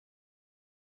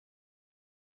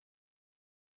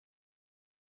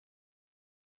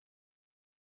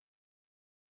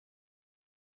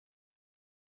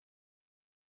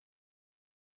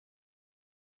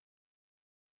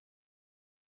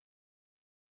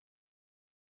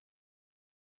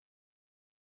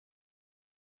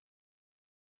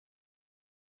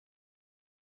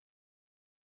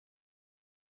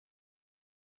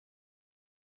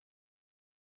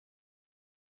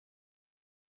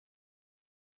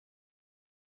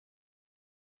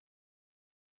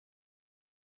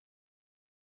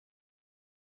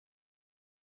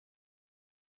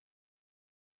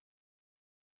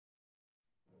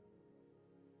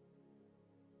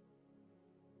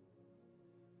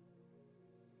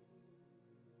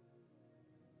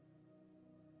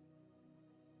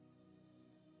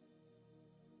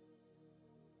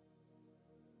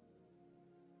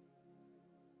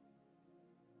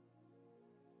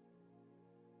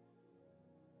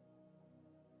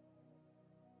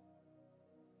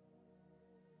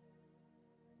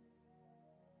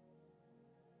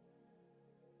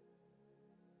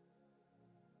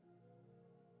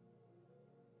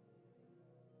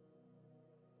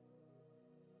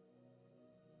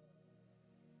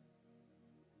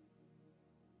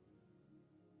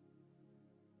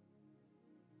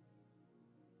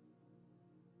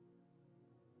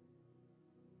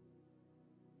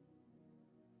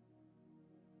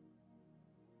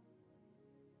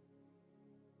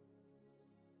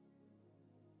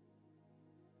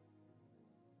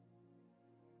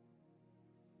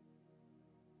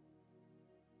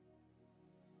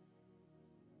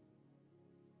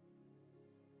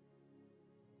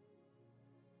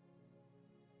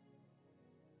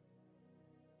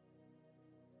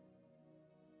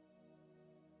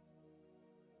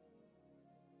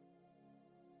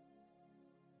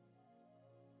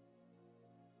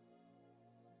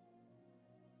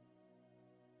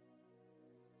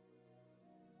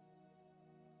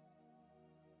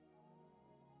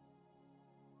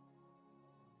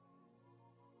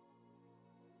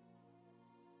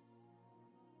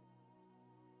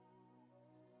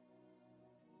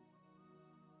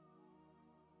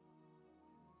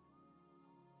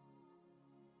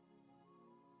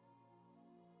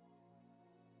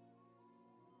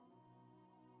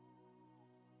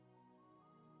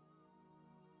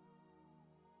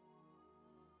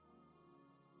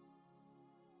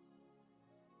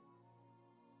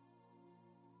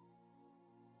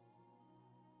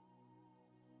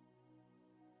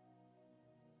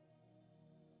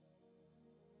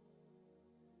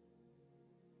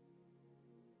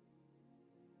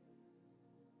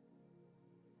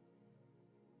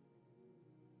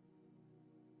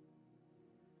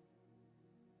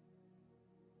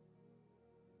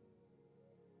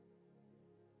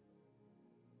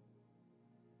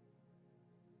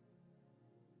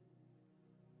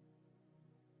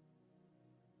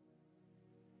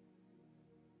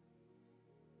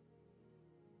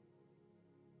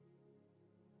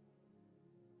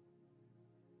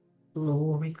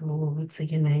Glory, glory to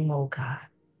your name, oh God.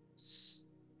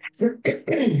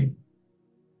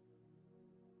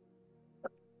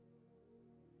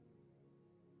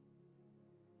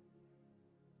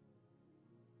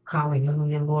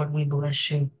 Hallelujah, Lord, we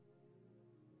bless you.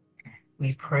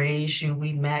 We praise you.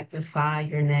 We magnify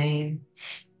your name.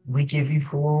 We give you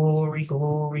glory,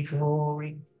 glory,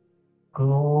 glory,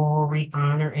 glory,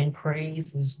 honor, and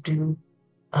praise is due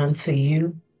unto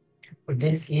you. For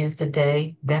this is the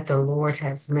day that the Lord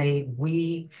has made.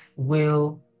 We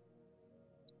will,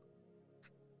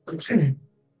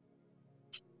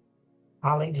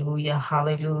 hallelujah,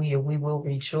 hallelujah. We will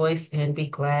rejoice and be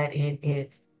glad in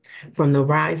it. From the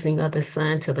rising of the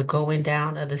sun to the going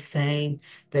down of the same,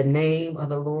 the name of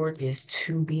the Lord is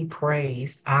to be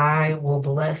praised. I will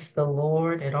bless the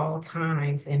Lord at all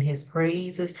times, and his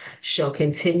praises shall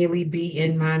continually be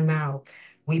in my mouth.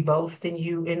 We boast in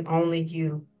you and only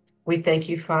you. We thank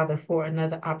you, Father, for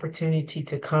another opportunity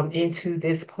to come into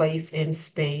this place and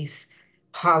space.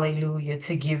 Hallelujah,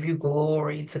 to give you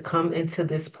glory, to come into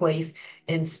this place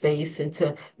and space and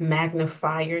to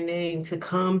magnify your name, to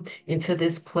come into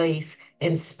this place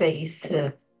and space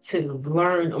to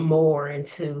learn more and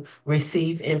to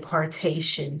receive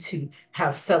impartation, to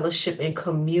have fellowship and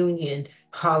communion.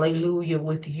 Hallelujah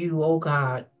with you, oh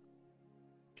God.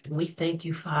 We thank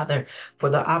you, Father, for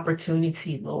the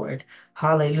opportunity, Lord.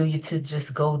 Hallelujah, to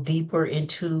just go deeper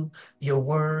into your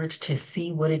word, to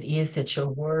see what it is that your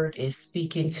word is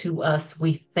speaking to us.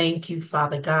 We thank you,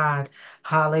 Father God.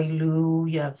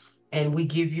 Hallelujah. And we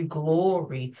give you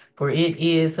glory, for it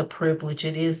is a privilege,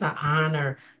 it is an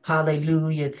honor,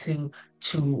 hallelujah, to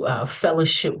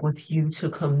fellowship with you, to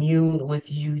commune with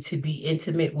you, to be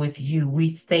intimate with you.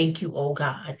 We thank you, oh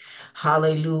God.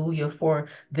 Hallelujah, for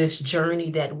this journey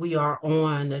that we are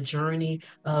on, a journey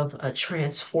of a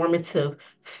transformative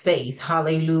faith.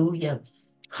 Hallelujah.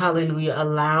 Hallelujah.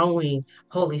 Allowing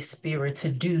Holy Spirit to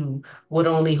do what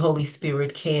only Holy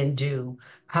Spirit can do.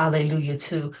 Hallelujah.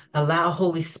 To allow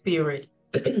Holy Spirit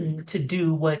to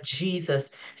do what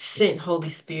Jesus sent Holy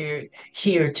Spirit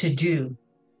here to do.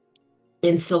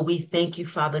 And so we thank you,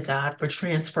 Father God, for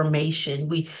transformation.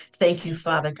 We thank you,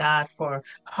 Father God, for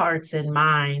hearts and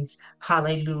minds,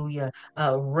 hallelujah,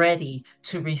 ready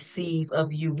to receive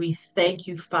of you. We thank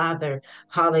you, Father,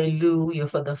 hallelujah,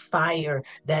 for the fire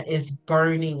that is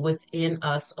burning within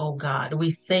us, oh God.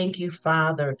 We thank you,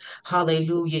 Father,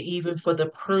 hallelujah, even for the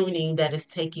pruning that is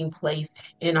taking place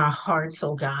in our hearts,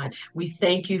 oh God. We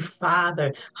thank you,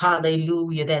 Father,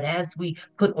 hallelujah, that as we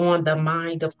put on the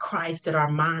mind of Christ, that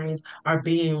our minds are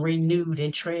being renewed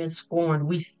and transformed.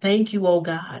 We thank you, oh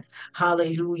God,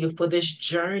 hallelujah, for this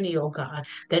journey, oh God,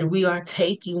 that we are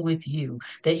taking with you,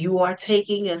 that you are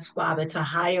taking us, Father, to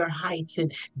higher heights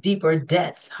and deeper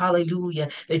depths, hallelujah,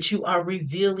 that you are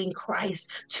revealing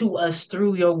Christ to us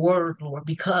through your word, Lord,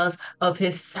 because of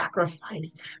his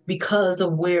sacrifice, because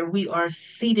of where we are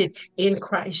seated in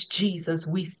Christ Jesus.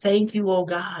 We thank you, oh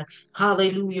God,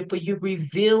 hallelujah, for you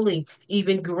revealing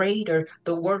even greater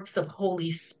the works of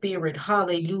Holy Spirit.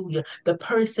 Hallelujah. The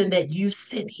person that you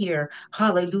sent here,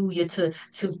 hallelujah, to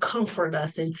comfort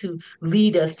us and to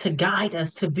lead us, to guide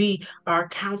us, to be our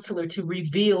counselor, to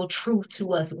reveal truth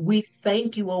to us. We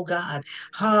thank you, oh God.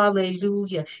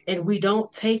 Hallelujah. And we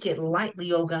don't take it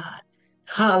lightly, oh God.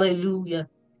 Hallelujah.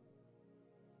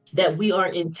 That we are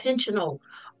intentional,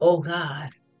 oh God,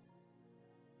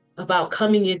 about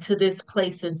coming into this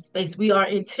place and space. We are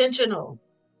intentional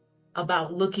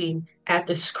about looking at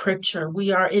the scripture.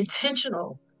 We are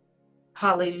intentional,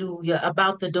 hallelujah,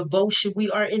 about the devotion.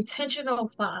 We are intentional,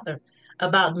 Father,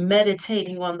 about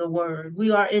meditating on the word.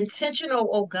 We are intentional,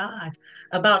 oh God,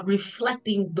 about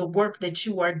reflecting the work that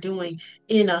you are doing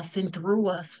in us and through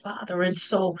us, Father. And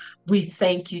so we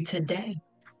thank you today.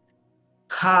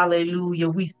 Hallelujah.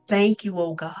 We thank you,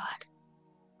 oh God.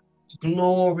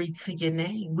 Glory to your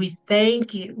name. We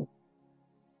thank you.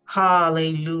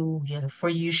 Hallelujah. For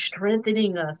you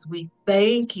strengthening us. We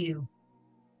thank you.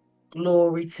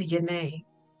 Glory to your name.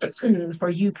 For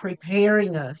you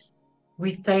preparing us.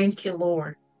 We thank you,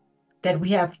 Lord, that we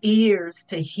have ears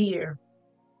to hear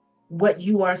what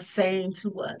you are saying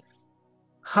to us.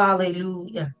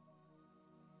 Hallelujah.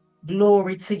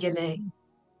 Glory to your name.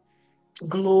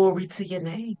 Glory to your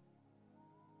name.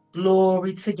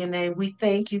 Glory to your name. We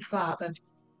thank you, Father.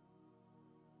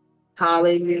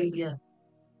 Hallelujah.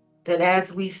 That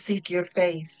as we seek your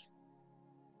face,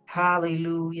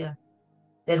 hallelujah,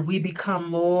 that we become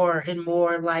more and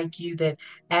more like you, that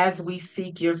as we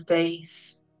seek your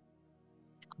face,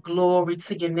 glory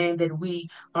to your name, that we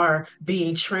are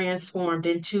being transformed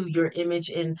into your image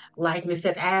and likeness,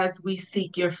 that as we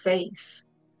seek your face,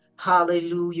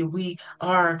 hallelujah, we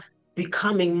are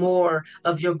becoming more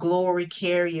of your glory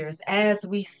carriers as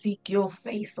we seek your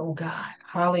face, oh God.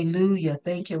 Hallelujah.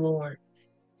 Thank you, Lord.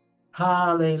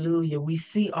 Hallelujah. We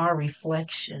see our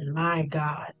reflection, my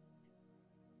God.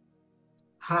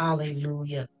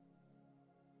 Hallelujah.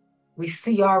 We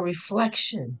see our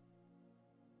reflection.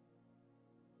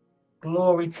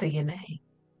 Glory to your name.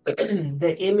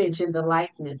 The image and the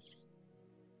likeness.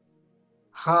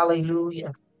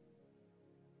 Hallelujah.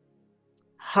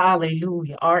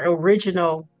 Hallelujah. Our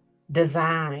original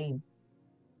design.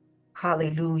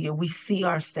 Hallelujah. We see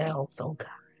ourselves, oh God.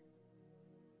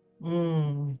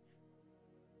 Mm,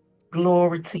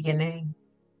 glory to your name.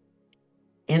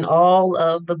 In all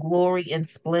of the glory and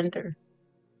splendor.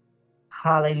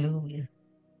 Hallelujah.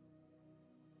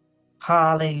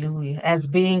 Hallelujah. As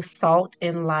being salt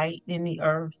and light in the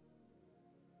earth.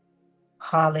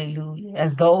 Hallelujah.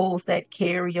 As those that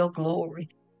carry your glory.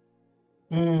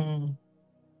 Mm,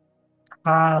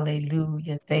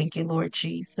 hallelujah. Thank you, Lord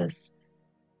Jesus.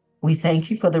 We thank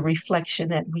you for the reflection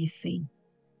that we see.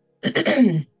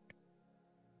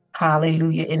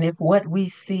 Hallelujah. And if what we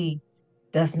see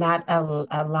does not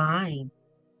align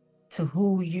to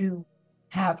who you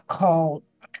have called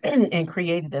and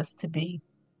created us to be,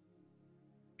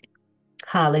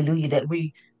 hallelujah, that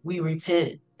we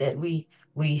repent, that we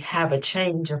have a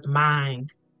change of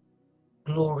mind.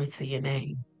 Glory to your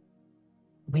name.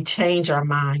 We change our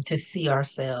mind to see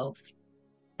ourselves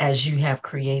as you have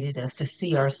created us, to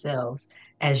see ourselves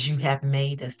as you have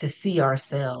made us, to see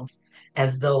ourselves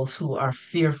as those who are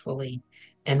fearfully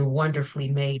and wonderfully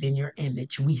made in your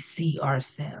image. We see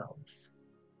ourselves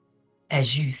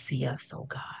as you see us, oh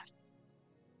God.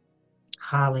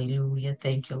 Hallelujah.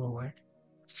 Thank you, Lord.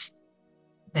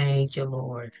 Thank you,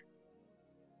 Lord.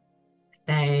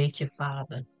 Thank you,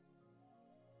 Father.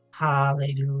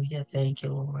 Hallelujah. Thank you,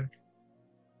 Lord.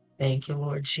 Thank you,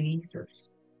 Lord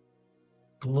Jesus.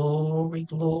 Glory,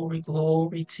 glory,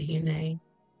 glory to your name.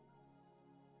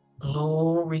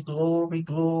 Glory, glory,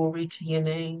 glory to your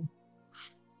name.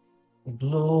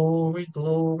 Glory,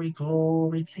 glory,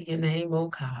 glory to your name, oh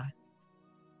God.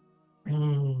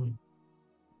 Mm,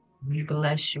 we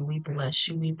bless you, we bless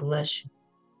you, we bless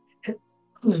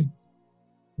you.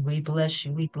 We bless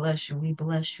you, we bless you, we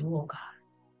bless you, oh God.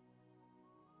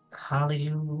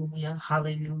 Hallelujah,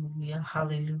 hallelujah,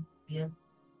 hallelujah.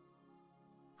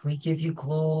 We give you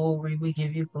glory, we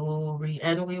give you glory,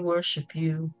 and we worship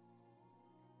you.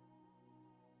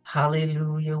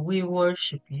 Hallelujah, we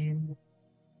worship you.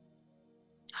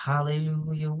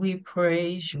 Hallelujah, we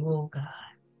praise you, oh God.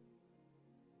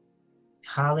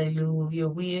 Hallelujah,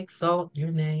 we exalt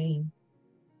your name.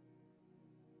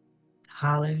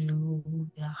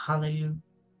 Hallelujah, hallelujah.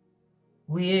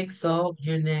 We exalt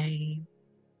your name.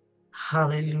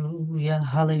 Hallelujah,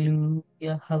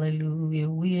 hallelujah, hallelujah.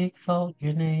 We exalt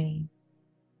your name.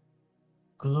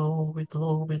 Glory,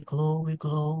 glory, glory,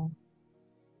 glory.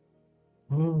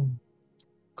 Mm.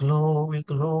 Glory,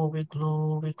 glory,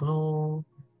 glory, glory.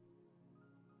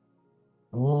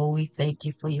 Oh, we thank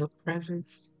you for your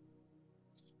presence.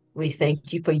 We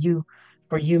thank you for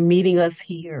you meeting us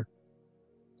here.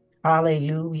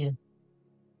 Hallelujah.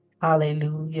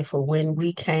 Hallelujah. For when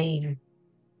we came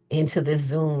into this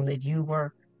Zoom that you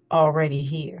were already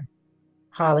here.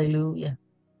 Hallelujah.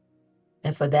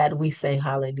 And for that we say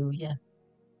hallelujah.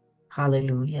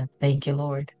 Hallelujah. Thank you,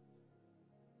 Lord.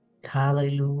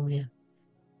 Hallelujah.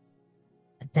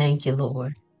 Thank you,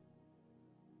 Lord.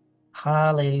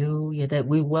 Hallelujah. That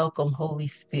we welcome Holy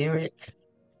Spirit.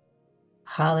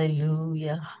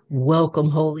 Hallelujah. Welcome,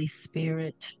 Holy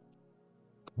Spirit.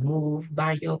 Move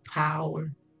by your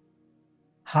power.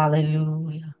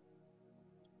 Hallelujah.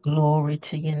 Glory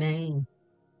to your name.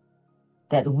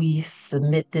 That we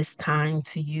submit this time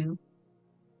to you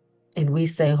and we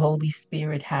say, Holy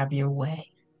Spirit, have your way.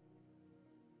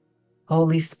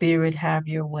 Holy Spirit, have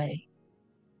your way.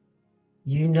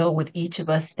 You know what each of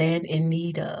us stand in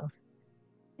need of.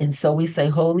 And so we say,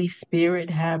 Holy Spirit,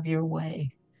 have your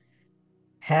way.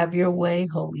 Have your way,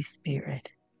 Holy Spirit.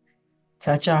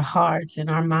 Touch our hearts and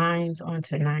our minds on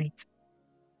tonight.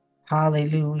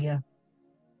 Hallelujah.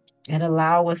 And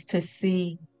allow us to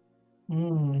see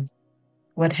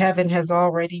what heaven has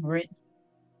already written.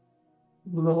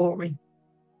 Glory.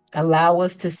 Allow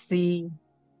us to see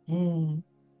mm,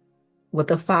 what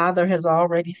the Father has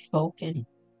already spoken.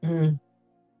 Mm.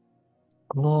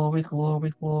 Glory,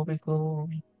 glory, glory,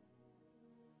 glory.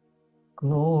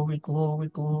 Glory, glory,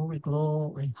 glory,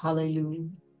 glory. Hallelujah.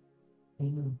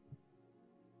 Mm.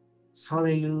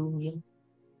 Hallelujah.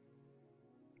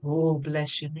 Oh,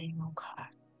 bless your name, oh God.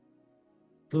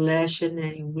 Bless your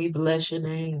name. We bless your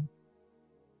name.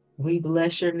 We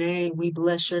bless your name. We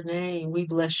bless your name. We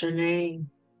bless your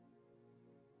name.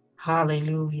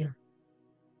 Hallelujah.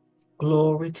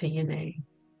 Glory to your name.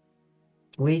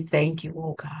 We thank you,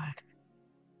 oh God.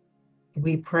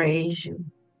 We praise you.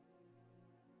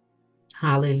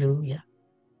 Hallelujah.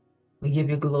 We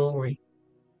give you glory.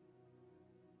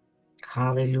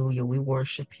 Hallelujah. We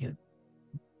worship you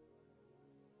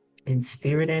in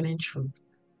spirit and in truth.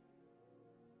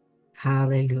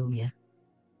 Hallelujah.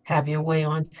 Have your way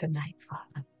on tonight,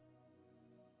 Father.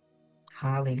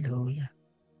 Hallelujah.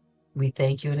 We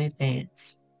thank you in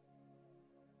advance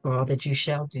for all that you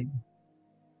shall do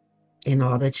and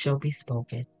all that shall be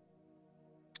spoken.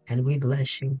 And we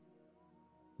bless you.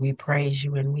 We praise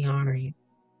you and we honor you.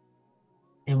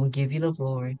 And we give you the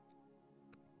glory.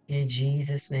 In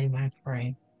Jesus' name I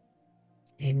pray.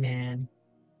 Amen.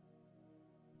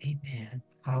 Amen.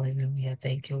 Hallelujah.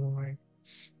 Thank you, Lord.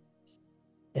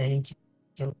 Thank you.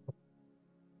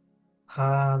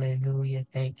 Hallelujah.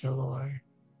 Thank you, Lord.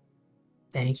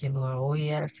 Thank you, Lord. Oh,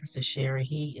 yes, Sister Sherry.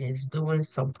 He is doing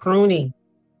some pruning.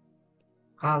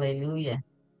 Hallelujah.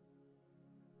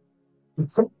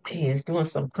 He is doing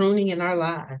some pruning in our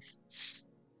lives.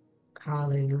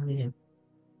 Hallelujah.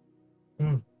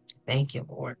 Mm. Thank you,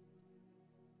 Lord.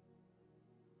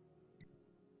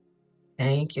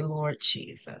 Thank you, Lord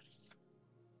Jesus.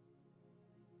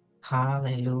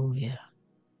 Hallelujah.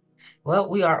 Well,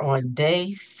 we are on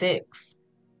day 6.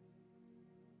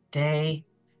 Day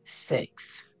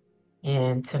 6.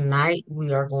 And tonight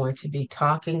we are going to be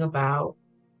talking about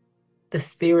the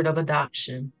spirit of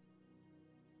adoption.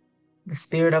 The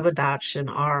spirit of adoption.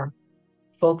 Our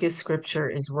focus scripture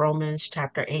is Romans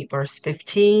chapter 8, verse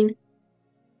 15.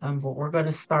 But we're going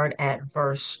to start at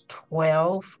verse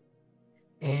 12.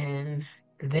 And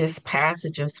this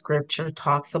passage of scripture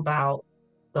talks about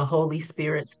the Holy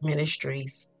Spirit's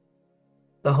ministries.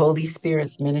 The Holy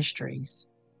Spirit's ministries.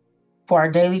 For our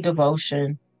daily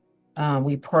devotion,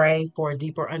 we pray for a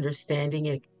deeper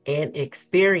understanding and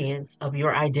experience of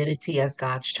your identity as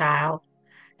God's child,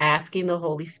 asking the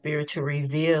Holy Spirit to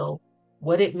reveal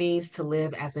what it means to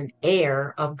live as an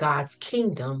heir of God's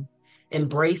kingdom,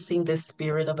 embracing the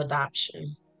spirit of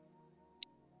adoption.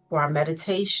 For our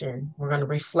meditation, we're going to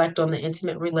reflect on the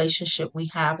intimate relationship we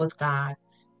have with God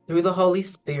through the Holy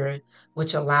Spirit,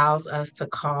 which allows us to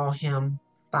call him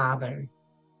Father.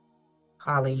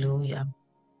 Hallelujah.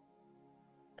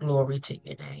 Glory to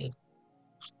your name.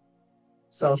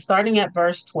 So starting at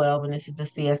verse 12, and this is the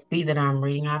CSB that I'm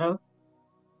reading out of,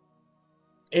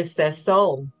 it says,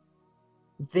 "So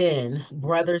then,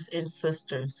 brothers and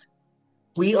sisters,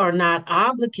 we are not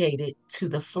obligated to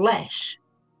the flesh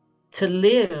to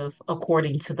live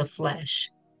according to the flesh,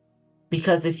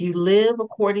 because if you live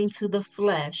according to the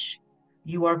flesh,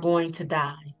 you are going to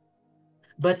die.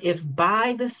 But if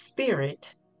by the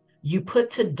Spirit you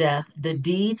put to death the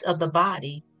deeds of the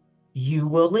body, you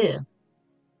will live.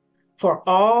 For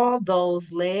all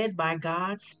those led by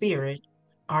God's Spirit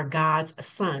are God's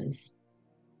sons.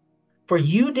 For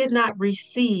you did not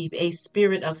receive a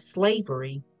spirit of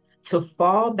slavery to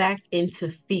fall back into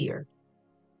fear.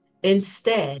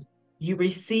 Instead, you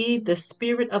received the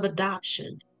spirit of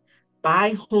adoption,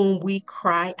 by whom we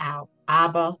cry out,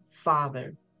 Abba,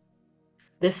 Father.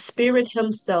 The Spirit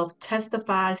Himself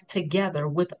testifies together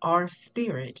with our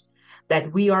spirit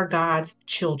that we are God's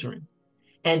children.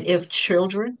 And if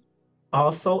children,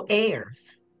 also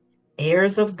heirs,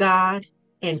 heirs of God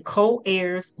and co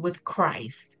heirs with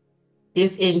Christ,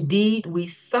 if indeed we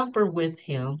suffer with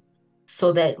him,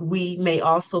 so that we may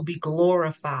also be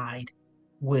glorified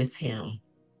with him."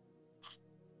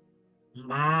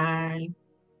 My,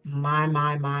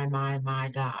 my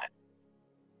God.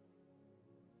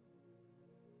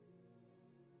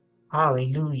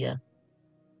 Hallelujah.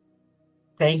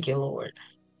 Thank you, Lord.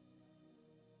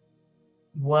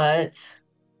 What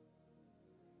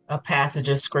a passage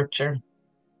of scripture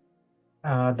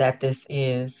that this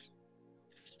is.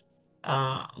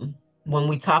 When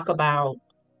we talk about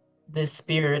the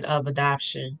spirit of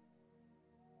adoption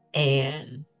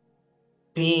and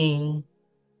being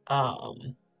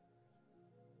um,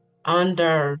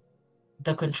 under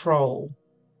the control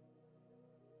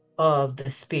of the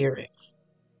spirit,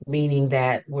 meaning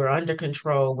that we're under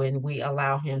control when we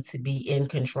allow him to be in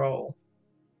control.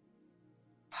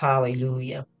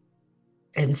 Hallelujah.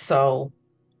 And so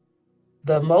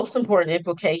the most important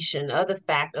implication of the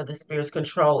fact of the spirit's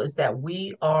control is that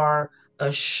we are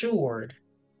assured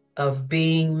of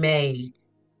being made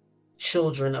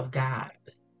children of God.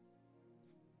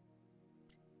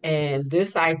 And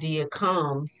this idea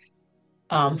comes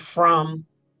from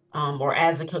or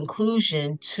as a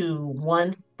conclusion to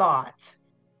one thought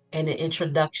and an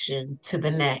introduction to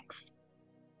the next.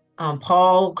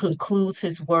 Paul concludes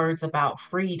his words about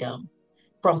freedom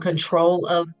from control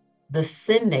of the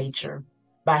sin nature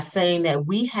by saying that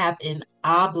we have an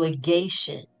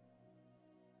obligation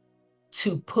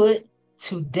to put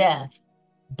to death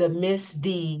the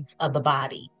misdeeds of the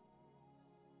body.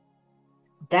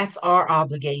 That's our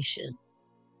obligation,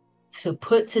 to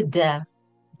put to death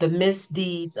the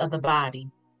misdeeds of the body.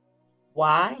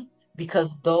 Why?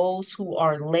 Because those who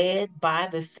are led by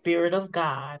the Spirit of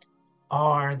God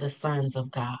are the sons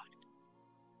of God.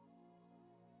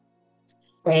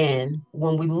 And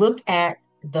when we look at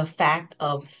the fact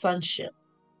of sonship,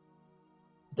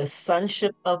 the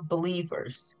sonship of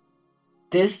believers,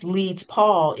 this leads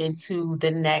Paul into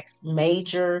the next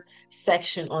major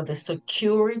section on the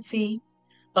security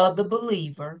of the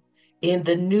believer in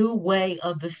the new way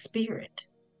of the Spirit.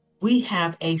 We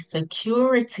have a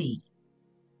security.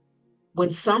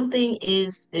 When something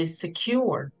is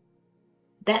secure,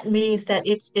 that means that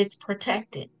it's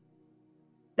protected.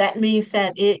 That means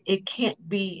that it can't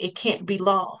be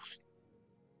lost.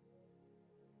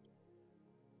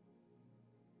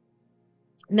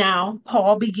 Now,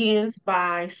 Paul begins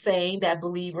by saying that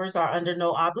believers are under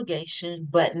no obligation,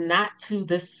 but not to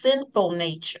the sinful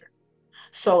nature.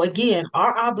 So again,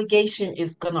 our obligation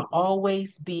is going to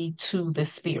always be to the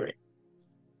Spirit,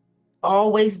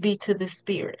 always be to the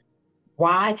Spirit.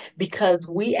 Why? Because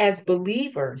we as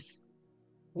believers,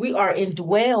 we are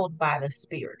indwelled by the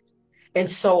Spirit. And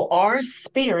so our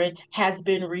spirit has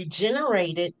been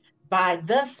regenerated by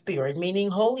the Spirit, meaning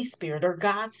Holy Spirit or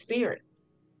God's Spirit,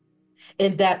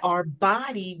 and that our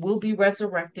body will be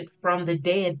resurrected from the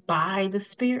dead by the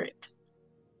Spirit.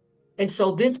 And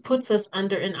so this puts us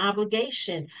under an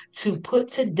obligation to put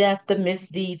to death the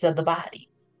misdeeds of the body.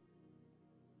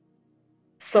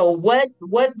 So what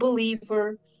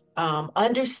believer,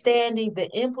 understanding the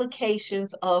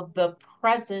implications of the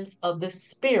presence of the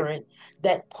Spirit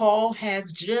that Paul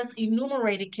has just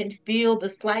enumerated, can feel the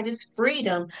slightest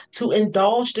freedom to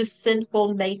indulge the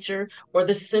sinful nature or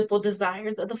the sinful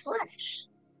desires of the flesh.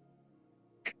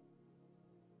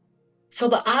 So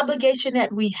the obligation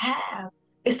that we have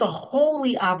is a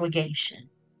holy obligation.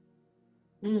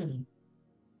 Mm.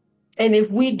 And if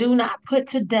we do not put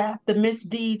to death the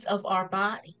misdeeds of our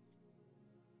body,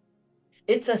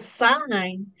 it's a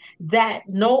sign that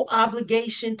no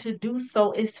obligation to do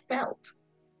so is felt,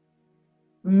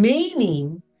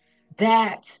 meaning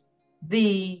that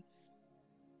the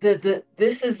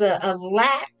this is a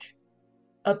lack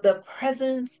of the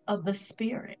presence of the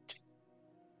Spirit,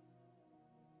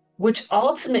 which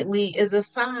ultimately is a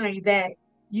sign that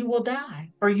you will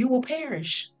die or you will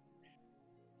perish.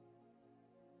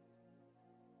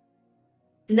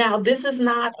 Now, this is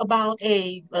not about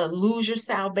a lose your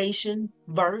salvation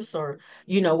verse, or,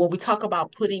 when we talk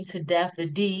about putting to death the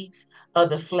deeds of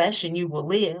the flesh and you will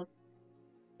live,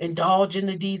 indulge in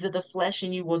the deeds of the flesh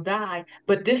and you will die.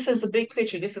 But this is a big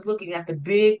picture. This is looking at the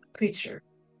big picture.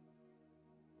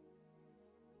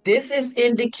 This is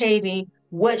indicating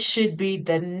what should be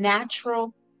the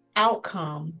natural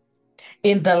outcome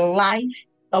in the life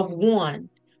of one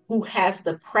who has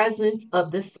the presence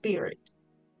of the Spirit.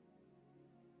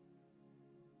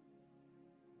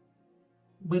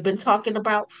 We've been talking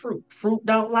about fruit. Fruit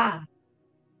don't lie.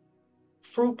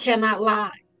 Fruit cannot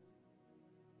lie.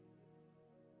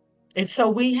 And so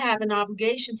we have an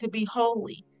obligation to be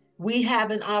holy. We have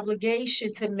an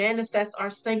obligation to manifest our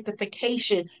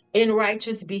sanctification in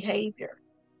righteous behavior.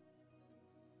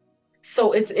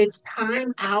 So it's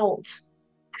time out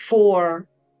for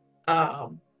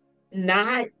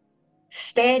not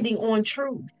standing on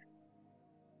truth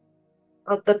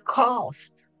of the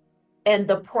cost and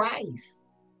the price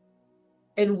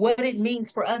and what it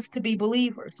means for us to be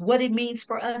believers, what it means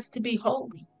for us to be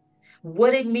holy,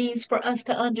 what it means for us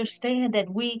to understand that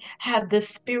we have the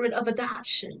spirit of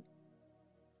adoption,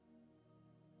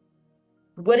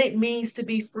 what it means to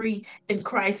be free in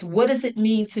Christ. What does it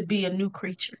mean to be a new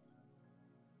creature?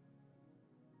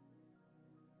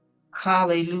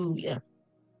 Hallelujah.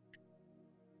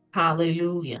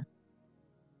 Hallelujah.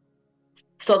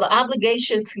 So the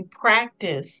obligation to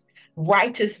practice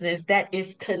righteousness that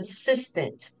is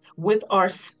consistent with our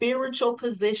spiritual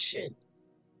position.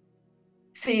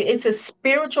 See, it's a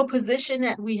spiritual position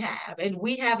that we have, and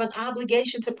we have an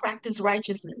obligation to practice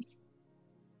righteousness.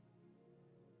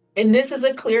 And this is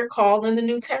a clear call in the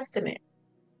New Testament.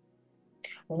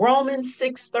 Romans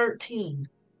 6:13.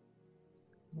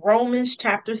 Romans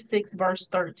chapter 6, verse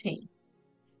 13.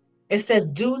 It says,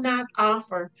 do not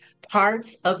offer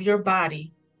parts of your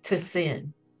body to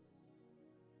sin.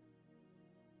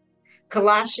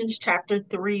 Colossians chapter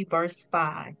 3, verse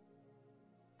 5.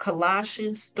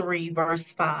 Colossians 3,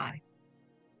 verse 5.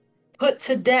 Put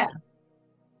to death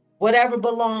whatever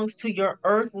belongs to your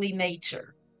earthly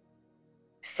nature: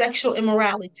 sexual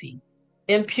immorality,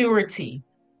 impurity,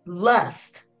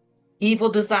 lust, evil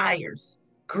desires,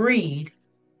 greed,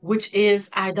 which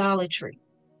is idolatry.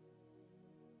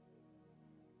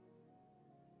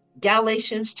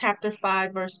 Galatians chapter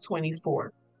 5, verse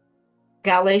 24.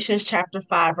 Galatians chapter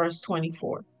 5, verse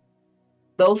 24.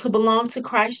 Those who belong to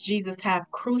Christ Jesus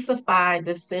have crucified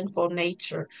the sinful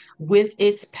nature with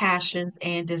its passions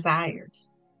and desires.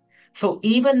 So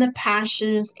even the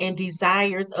passions and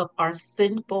desires of our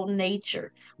sinful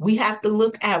nature, we have to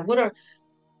look at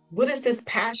what is this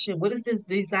passion? What is this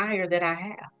desire that I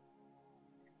have?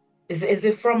 Is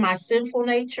it from my sinful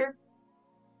nature?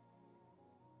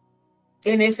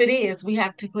 And if it is, we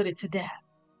have to put it to death.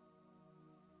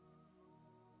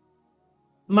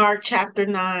 Mark chapter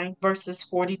 9, verses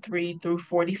 43 through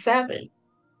 47.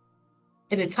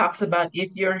 And it talks about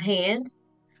if your hand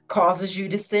causes you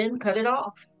to sin, cut it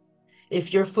off.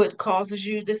 If your foot causes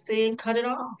you to sin, cut it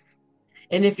off.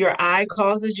 And if your eye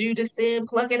causes you to sin,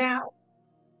 pluck it out.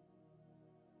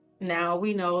 Now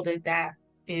we know that that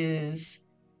is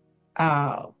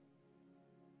uh,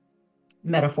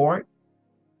 metaphoric,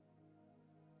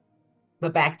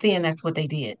 but back then that's what they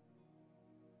did.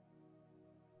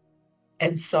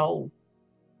 And so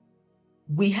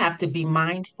we have to be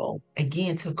mindful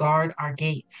again to guard our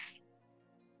gates,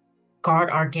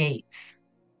 guard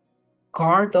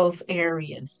those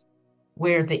areas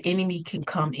where the enemy can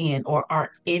come in or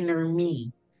our inner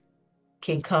me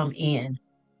can come in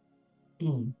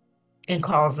and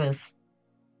cause us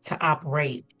to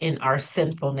operate in our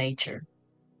sinful nature.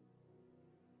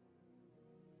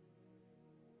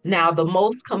 Now, the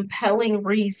most compelling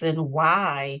reason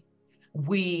why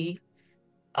we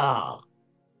uh,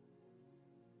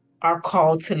 are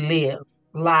called to live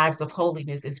lives of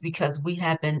holiness is because we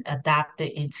have been adopted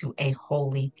into a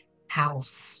holy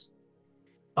house,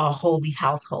 a holy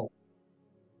household,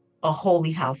 a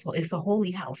holy household. It's a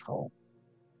holy household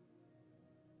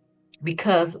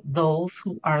because those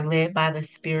who are led by the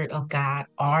Spirit of God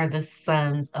are the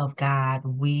sons of God.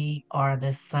 We are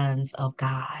the sons of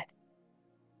God.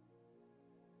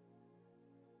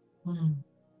 Hmm.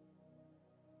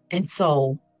 And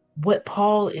so, what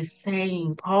Paul is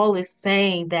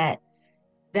saying that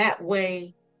that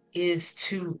way is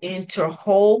to enter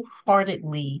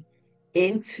wholeheartedly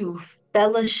into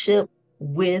fellowship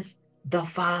with the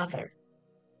Father.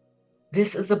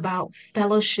 This is about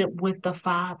fellowship with the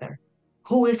Father,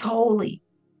 who is holy,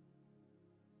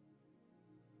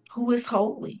 who is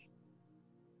holy.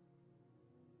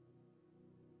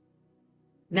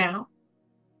 Now,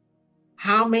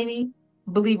 how many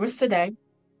believers today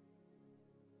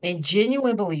and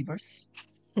genuine believers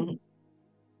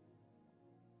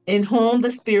in whom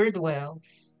the Spirit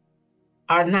dwells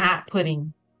are not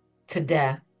putting to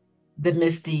death the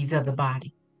misdeeds of the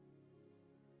body?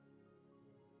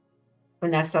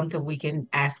 And that's something we can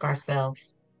ask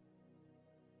ourselves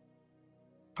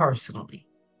personally.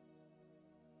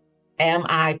 Am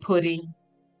I putting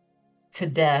to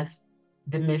death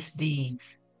the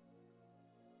misdeeds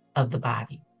of the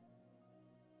body?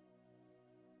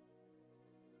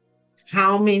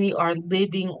 How many are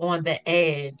living on the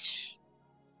edge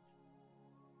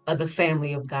of the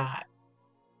family of God?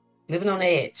 Living on the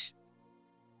edge,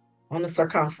 on the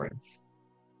circumference,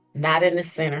 not in the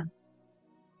center,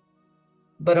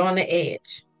 but on the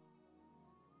edge.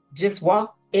 Just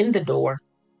walk in the door,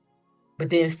 but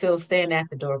then still stand at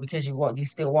the door because you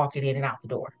still walking in and out the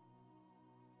door.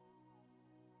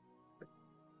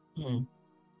 Hmm.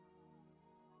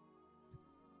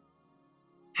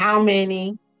 How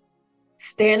many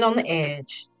stand on the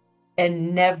edge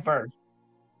and never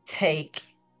take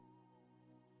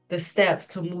the steps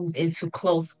to move into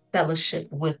close fellowship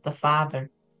with the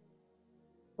Father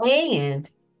and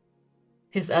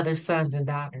his other sons and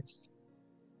daughters?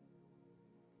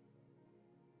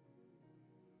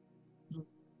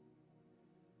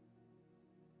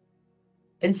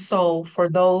 And so, for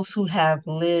those who have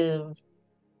lived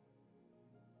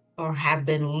or have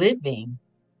been living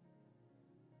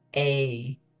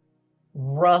a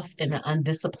rough and an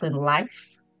undisciplined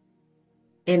life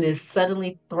and is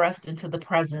suddenly thrust into the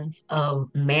presence of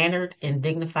mannered and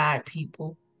dignified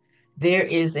people, there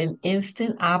is an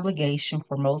instant obligation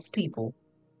for most people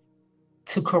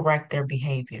to correct their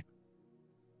behavior.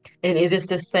 And it is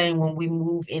the same when we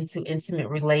move into intimate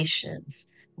relations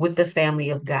with the family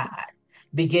of God,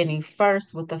 beginning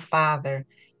first with the Father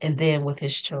and then with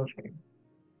his children.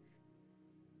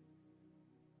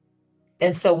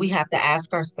 And so we have to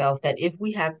ask ourselves that if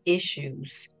we have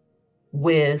issues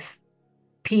with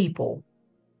people,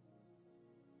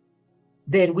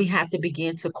 then we have to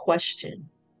begin to question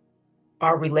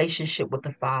our relationship with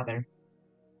the Father,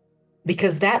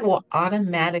 because that will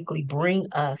automatically bring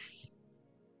us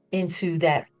into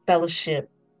that fellowship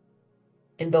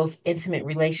in those intimate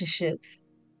relationships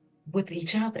with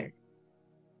each other.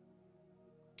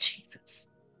 Jesus.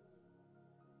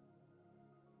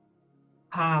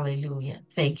 Hallelujah.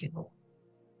 Thank you, Lord.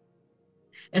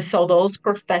 And so those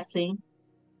professing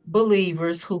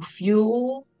believers who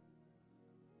fuel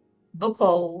the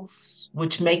poles,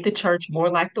 which make the church more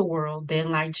like the world than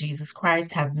like Jesus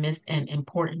Christ, have missed an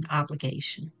important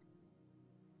obligation.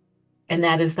 And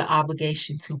that is the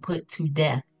obligation to put to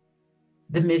death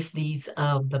the misdeeds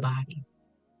of the body.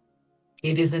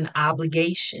 It is an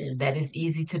obligation that is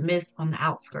easy to miss on the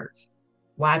outskirts.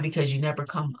 Why? Because you never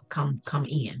come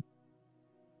in.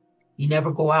 You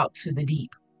never go out to the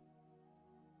deep.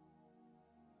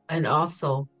 And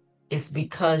also, it's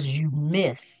because you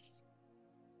miss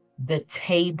the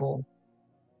table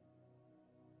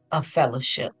of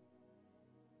fellowship.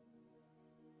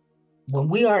 When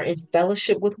we are in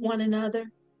fellowship with one another,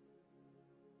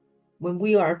 when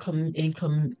we are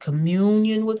in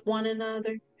communion with one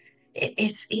another,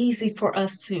 it's easy for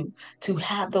us to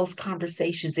have those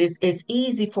conversations. It's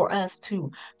easy for us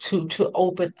to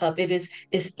open up.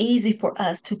 It's easy for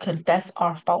us to confess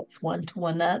our faults one to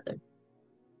another.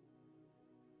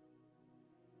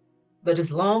 But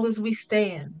as long as we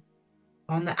stand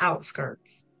on the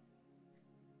outskirts,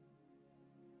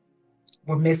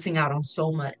 we're missing out on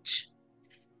so much.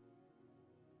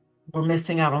 We're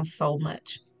missing out on so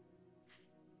much.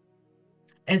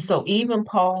 And so even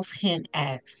Paul's hint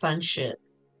at sonship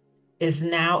is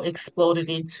now exploded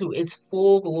into its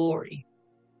full glory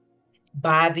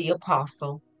by the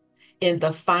apostle in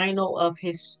the final of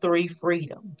his three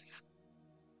freedoms.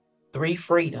 Three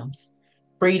freedoms: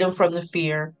 freedom from the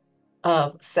fear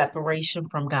of separation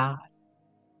from God.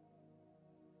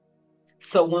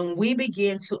 So when we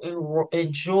begin to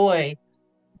enjoy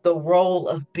the role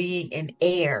of being an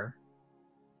heir,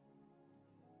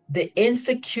 the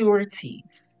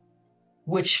insecurities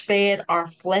which fed our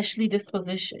fleshly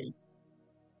disposition,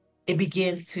 it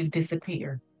begins to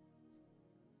disappear.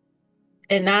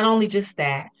 And not only just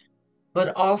that,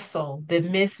 but also the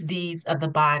misdeeds of the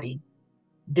body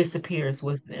disappears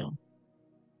with them.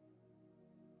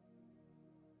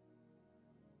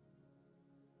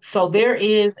 So there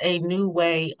is a new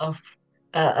way of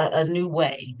a new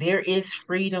way. There is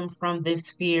freedom from this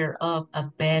fear of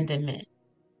abandonment.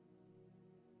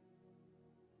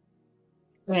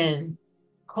 And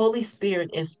Holy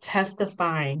Spirit is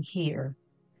testifying here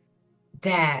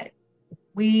that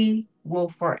we will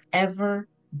forever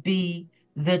be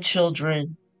the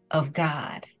children of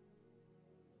God.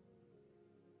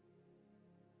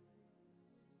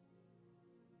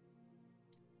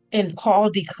 And Paul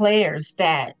declares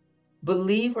that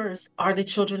believers are the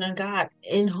children of God,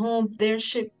 in whom there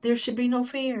should be no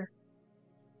fear.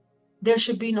 There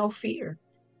should be no fear.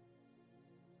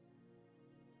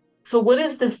 So what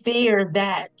is the fear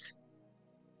that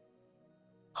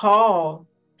Paul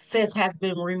says has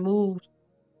been removed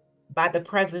by the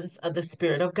presence of the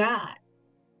Spirit of God?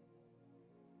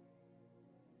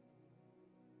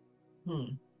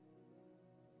 Hmm.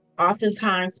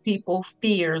 Oftentimes people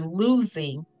fear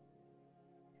losing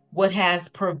what has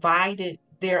provided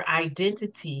their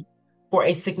identity for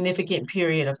a significant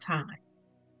period of time.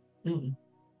 Mm.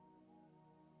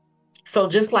 So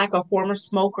just like a former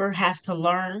smoker has to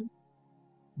learn,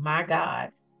 my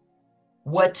God,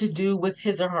 what to do with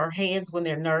his or her hands when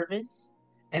they're nervous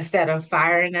instead of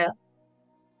firing up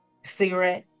a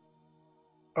cigarette,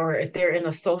 or if they're in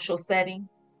a social setting,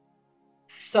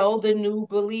 so the new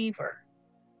believer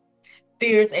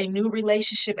fears a new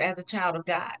relationship as a child of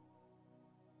God.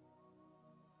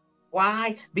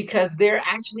 Why? Because there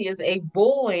actually is a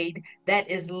void that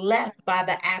is left by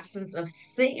the absence of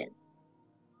sin.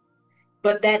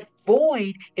 But that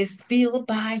void is filled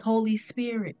by Holy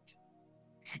Spirit.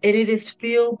 And it is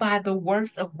filled by the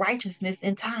works of righteousness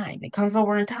in time. It comes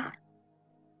over in time.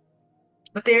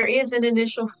 But there is an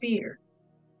initial fear.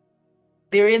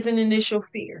 There is an initial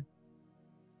fear.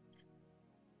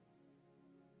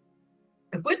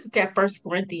 If we look at 1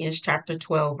 Corinthians chapter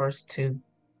 12, verse 2.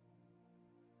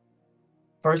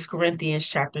 1 Corinthians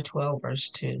chapter 12,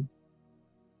 verse 2.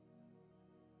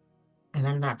 And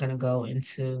I'm not going to go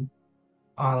into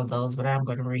all of those, but I'm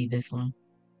going to read this one.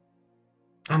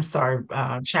 I'm sorry,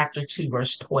 chapter 2,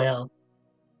 verse 12.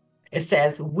 It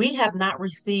says, "We have not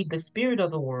received the spirit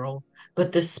of the world,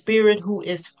 but the spirit who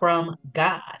is from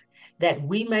God, that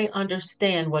we may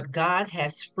understand what God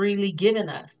has freely given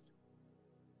us."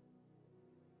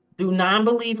 Do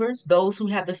non-believers, those who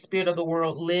have the spirit of the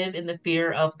world, live in the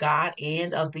fear of God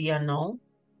and of the unknown?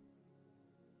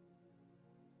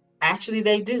 Actually,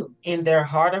 they do. In their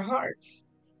heart of hearts,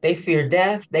 they fear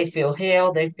death, they feel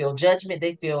hell, they feel judgment,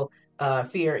 they feel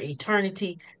fear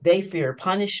eternity, they fear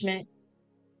punishment.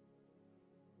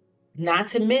 Not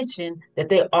to mention that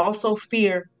they also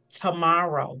fear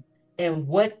tomorrow and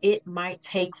what it might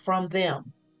take from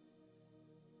them.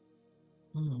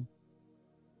 Hmm.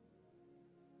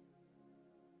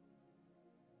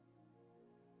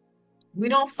 We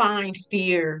don't find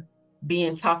fear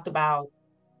being talked about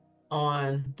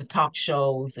on the talk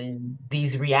shows and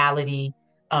these reality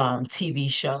TV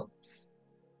shows.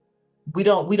 We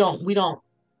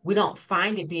don't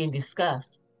find it being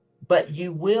discussed, but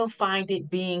you will find it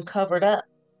being covered up.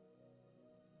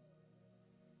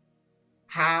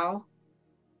 How?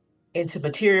 Into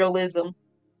materialism,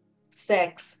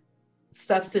 sex,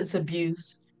 substance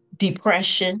abuse,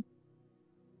 depression,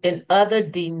 and other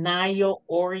denial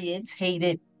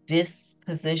orientated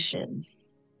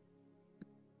dispositions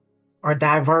or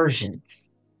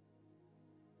diversions.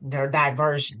 They're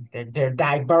diversions. They're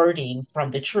diverting from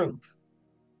the truth.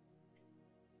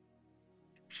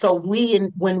 So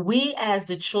when we as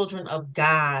the children of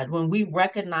God, when we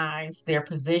recognize their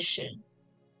position,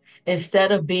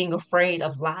 instead of being afraid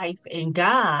of life in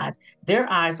God, their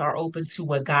eyes are open to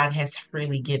what God has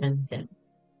freely given them.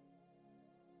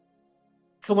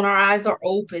 So when our eyes are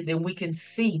open, then we can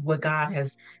see what God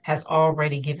has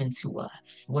already given to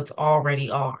us, what's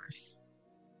already ours.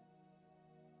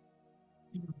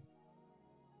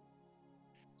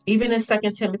 Even in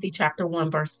Second Timothy chapter 1,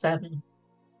 verse 7,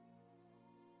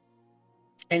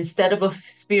 instead of a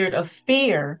spirit of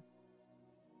fear,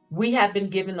 we have been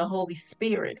given the Holy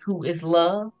Spirit, who is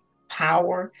love,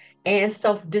 power, and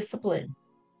self-discipline.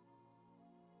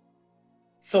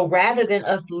 So rather than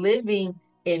us living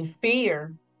in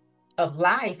fear of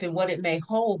life and what it may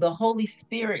hold, the Holy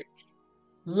Spirit's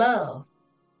love,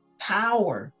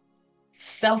 power,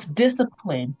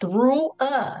 self-discipline through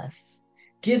us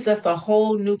gives us a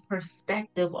whole new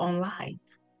perspective on life.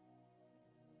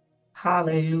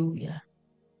 Hallelujah.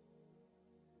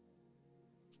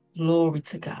 Glory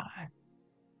to God.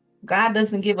 God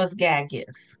doesn't give us gag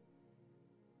gifts.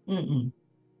 Mm-mm,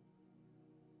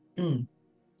 mm.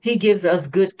 He gives us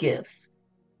good gifts.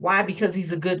 Why? Because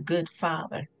he's a good, good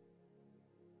father.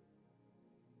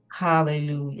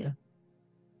 Hallelujah.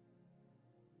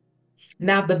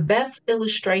 Now, the best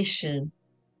illustration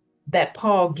that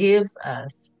Paul gives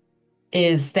us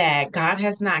is that God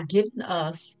has not given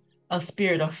us a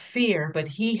spirit of fear, but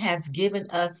he has given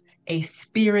us a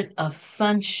spirit of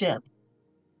sonship,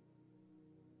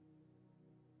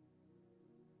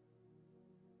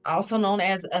 also known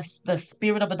as the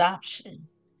spirit of adoption.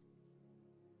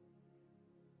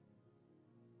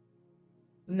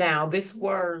 Now, this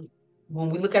word, when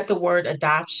we look at the word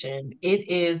adoption, it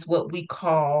is what we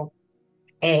call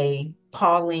a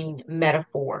Pauline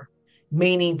metaphor,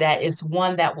 meaning that it's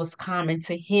one that was common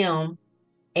to him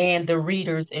and the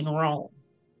readers in Rome.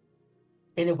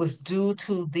 And it was due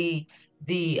to the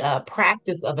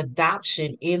practice of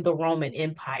adoption in the Roman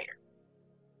Empire.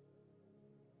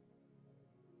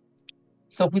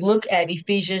 So if we look at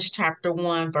Ephesians chapter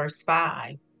 1, verse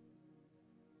 5,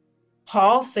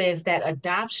 Paul says that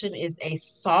adoption is a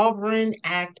sovereign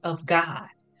act of God,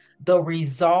 the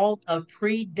result of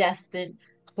predestined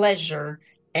pleasure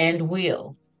and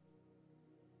will.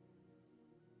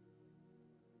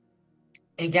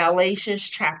 In Galatians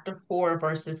chapter 4,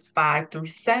 verses 5 through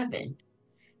 7,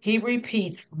 he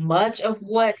repeats much of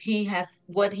what he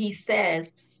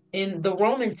says in the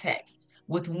Roman text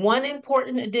with one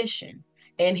important addition,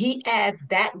 and he adds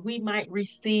that we might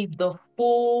receive the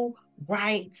full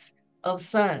rights of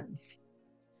sons.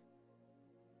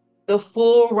 The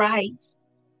full rights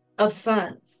of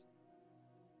sons.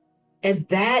 And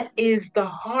that is the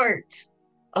heart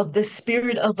of the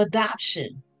spirit of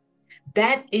adoption.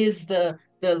 That is the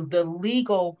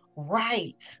legal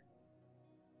right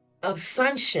of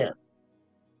sonship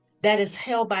that is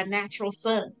held by natural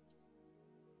sons.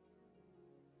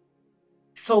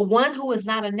 So one who is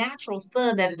not a natural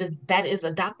son that is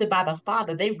adopted by the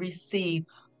father, they receive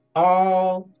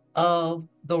all of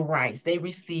the rights. They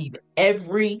receive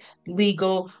every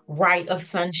legal right of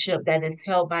sonship that is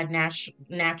held by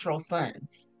natural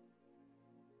sons.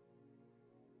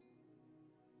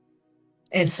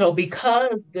 And so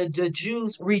because the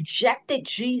Jews rejected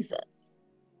Jesus,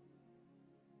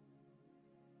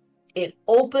 it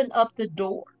opened up the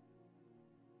door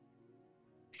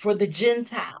for the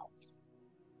Gentiles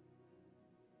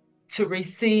to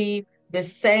receive the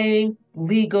same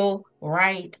legal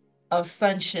right of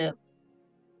sonship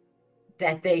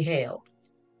that they held.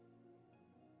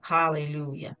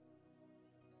 Hallelujah.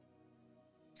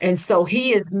 And so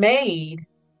he is made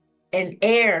an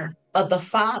heir of the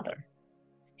Father.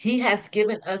 He has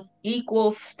given us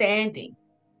equal standing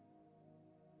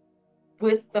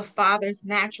with the Father's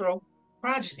natural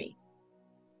progeny.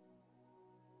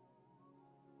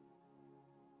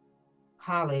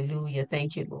 Hallelujah.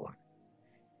 Thank you, Lord.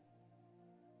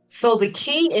 So the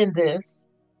key in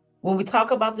this, when we talk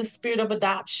about the spirit of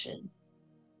adoption,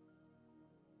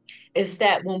 is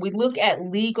that when we look at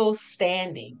legal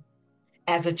standing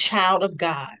as a child of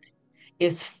God,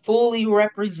 is fully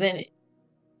represented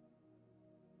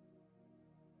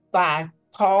by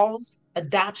Paul's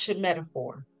adoption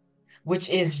metaphor, which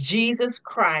is Jesus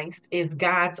Christ is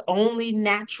God's only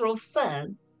natural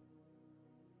son.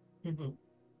 Mhm.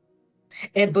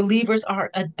 And believers are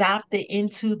adopted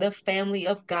into the family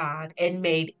of God and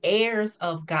made heirs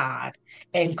of God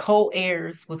and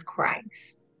co-heirs with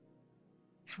Christ.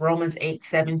 It's Romans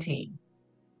 8:17.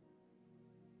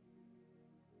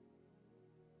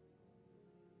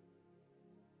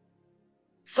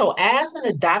 So as an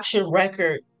adoption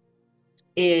record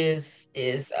is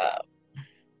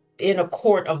in a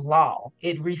court of law,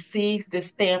 it receives the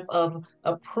stamp of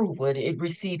approval. It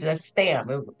receives a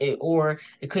stamp, or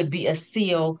it could be a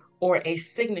seal or a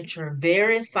signature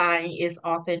verifying its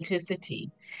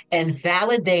authenticity and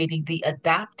validating the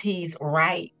adoptee's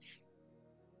rights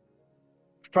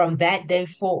from that day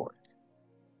forward.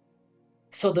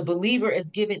 So the believer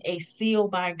is given a seal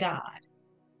by God.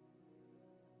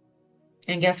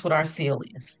 And guess what our seal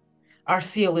is? Our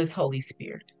seal is Holy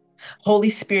Spirit. Holy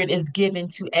Spirit is given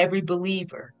to every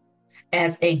believer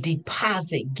as a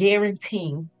deposit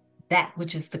guaranteeing that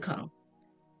which is to come.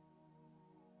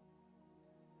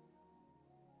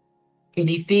 In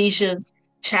Ephesians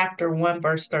chapter 1,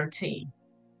 verse 13,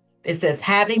 it says,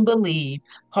 having believed,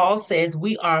 Paul says,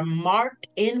 we are marked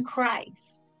in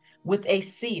Christ with a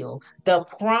seal, the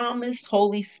promised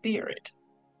Holy Spirit.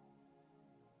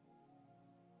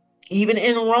 Even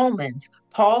in Romans,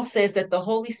 Paul says that the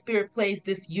Holy Spirit plays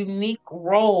this unique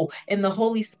role, and the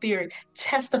Holy Spirit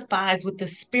testifies with the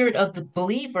spirit of the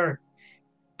believer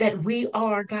that we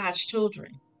are God's children.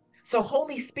 So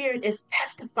Holy Spirit is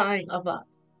testifying of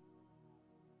us.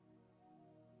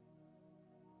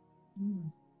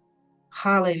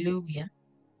 Hallelujah.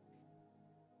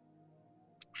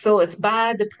 So it's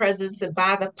by the presence and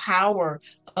by the power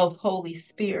of Holy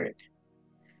Spirit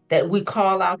that we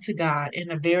call out to God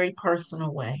in a very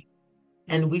personal way.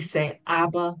 And we say,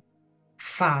 Abba,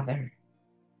 Father.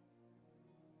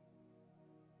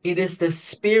 It is the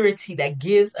spirity that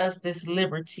gives us this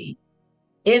liberty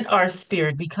in our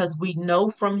spirit because we know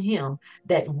from Him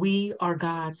that we are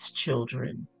God's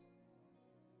children.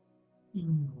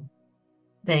 Mm.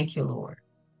 Thank you, Lord.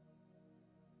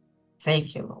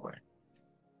 Thank you, Lord.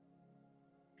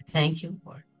 Thank you,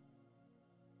 Lord.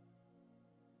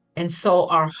 And so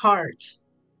our heart,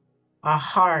 the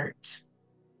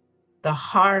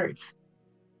heart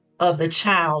of the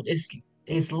child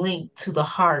is linked to the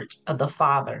heart of the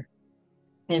Father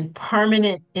in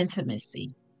permanent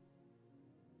intimacy.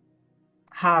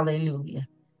 Hallelujah.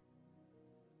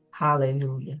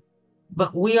 Hallelujah.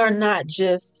 But we are not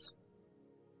just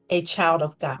a child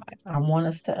of God. I want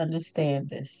us to understand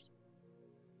this.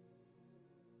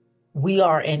 We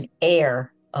are an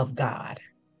heir of God.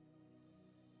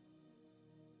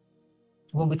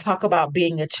 When we talk about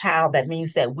being a child, that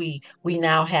means that we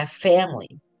now have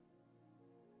family.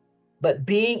 But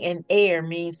being an heir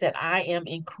means that I am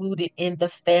included in the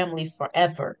family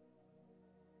forever.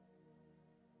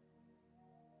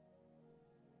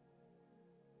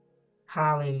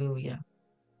 Hallelujah.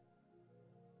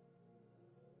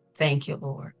 Thank you,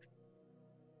 Lord.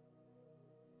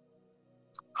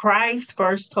 Christ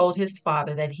first told his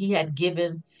Father that he had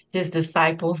given his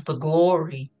disciples the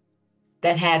glory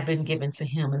that had been given to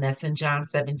him, and that's in John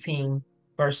 17,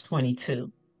 verse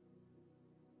 22.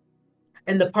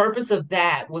 And the purpose of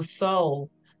that was so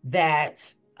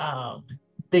that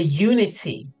the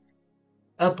unity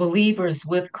of believers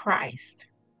with Christ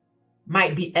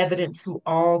might be evident to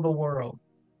all the world,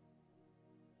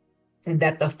 and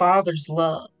that the Father's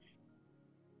love,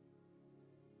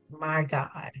 my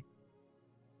God,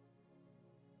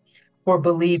 for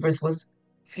believers was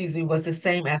the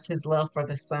same as his love for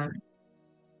the Son.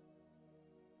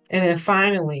 And then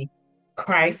finally,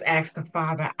 Christ asked the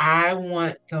Father, I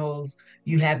want those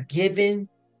you have given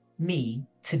me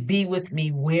to be with me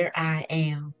where I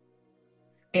am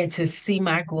and to see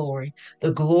my glory,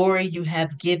 the glory you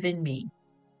have given me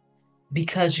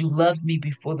because you loved me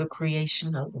before the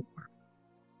creation of the world.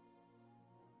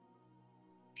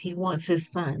 He wants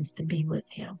his sons to be with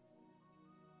him.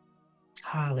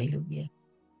 Hallelujah.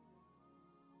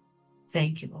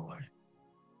 Thank you, Lord.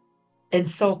 And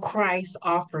so Christ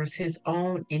offers his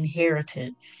own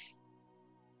inheritance.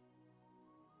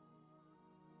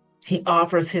 He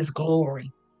offers his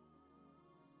glory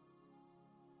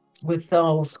with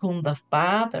those whom the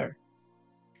Father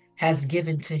has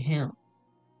given to him,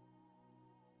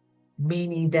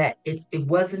 meaning that it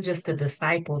wasn't just the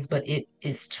disciples, but it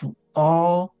is to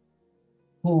all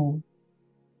who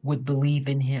would believe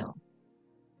in him.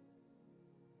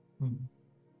 Hmm.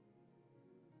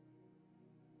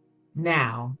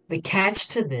 Now, the catch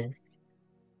to this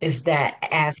is that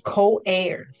as co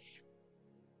heirs,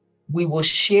 we will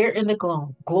share in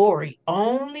the glory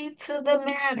only to the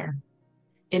manner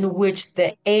in which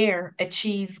the heir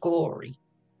achieves glory.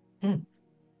 Hmm.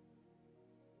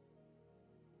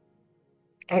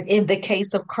 And in the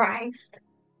case of Christ,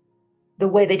 the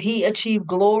way that he achieved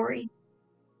glory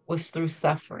was through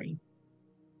suffering.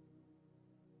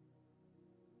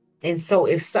 And so,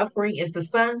 if suffering is the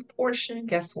son's portion,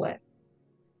 guess what?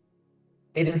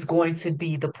 It is going to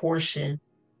be the portion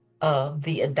of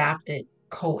the adopted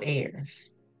co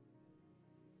heirs.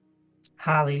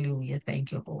 Hallelujah.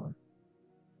 Thank you, Lord.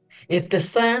 If the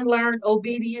son learned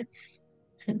obedience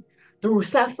through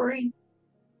suffering,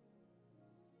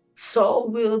 so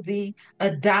will the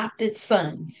adopted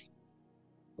sons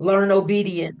learn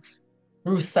obedience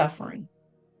through suffering.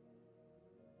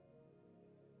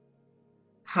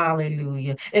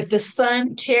 Hallelujah. If the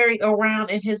son carried around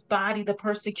in his body the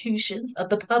persecutions of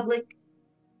the public,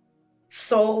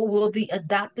 so will the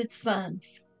adopted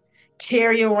sons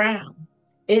carry around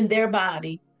in their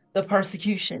body the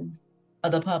persecutions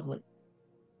of the public.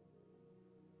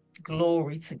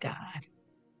 Glory to God.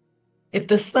 If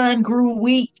the son grew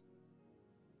weak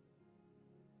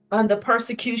under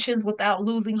persecutions without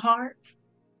losing heart,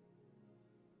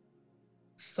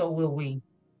 so will we,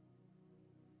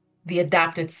 the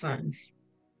adopted sons.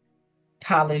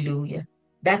 Hallelujah.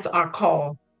 That's our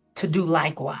call to do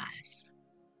likewise.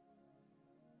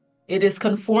 It is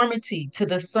conformity to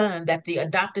the Son that the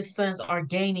adopted sons are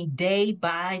gaining day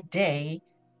by day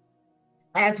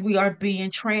as we are being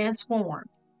transformed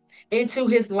into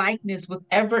his likeness with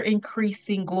ever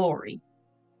increasing glory.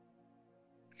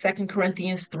 2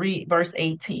 Corinthians 3, verse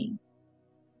 18.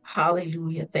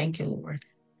 Hallelujah. Thank you, Lord.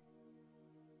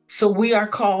 So we are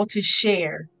called to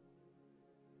share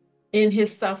in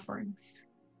his sufferings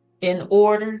in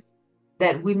order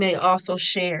that we may also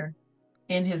share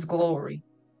in his glory.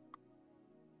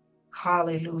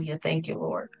 Hallelujah. Thank you,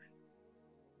 Lord.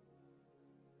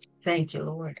 Thank you,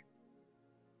 Lord.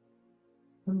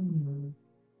 Mm.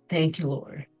 Thank you,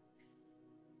 Lord.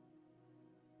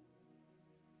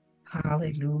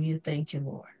 Hallelujah. Thank you,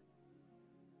 Lord.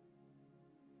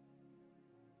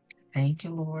 Thank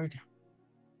you, Lord.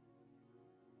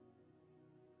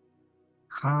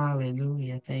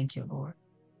 Hallelujah. Thank you, Lord.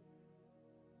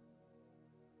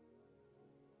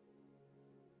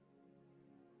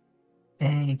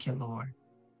 Thank you, Lord.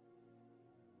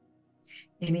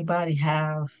 Anybody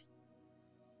have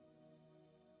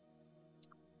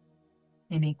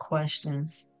any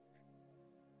questions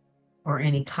or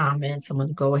any comments? I'm going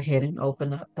to go ahead and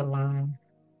open up the line.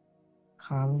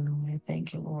 Hallelujah.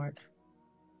 Thank you, Lord.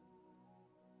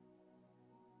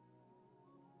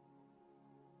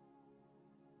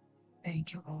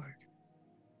 Thank you, Lord.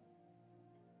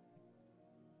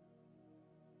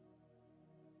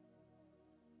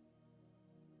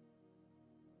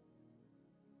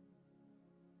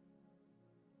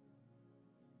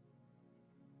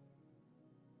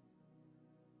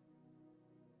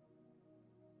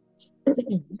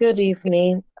 Good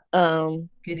evening.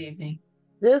 Good evening.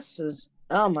 This is,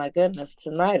 oh my goodness,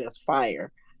 tonight is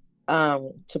fire.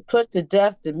 To put to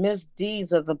death the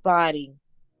misdeeds of the body.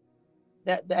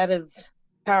 That is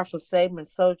powerful statement,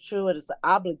 so true. It is an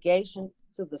obligation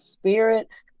to the spirit.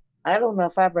 I don't know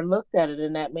if I ever looked at it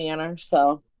in that manner.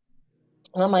 So,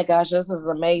 oh my gosh, this is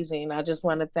amazing. I just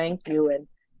want to thank you. And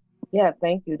yeah,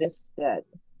 thank you. This is good.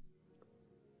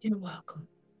 You're welcome.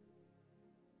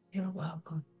 You're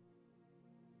welcome.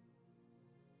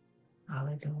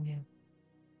 Hallelujah.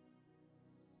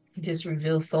 He just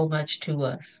reveals so much to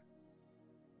us.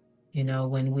 You know,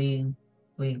 when we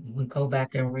go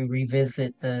back and we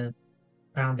revisit the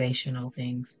foundational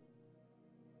things.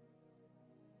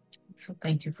 So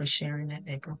thank you for sharing that,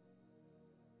 April.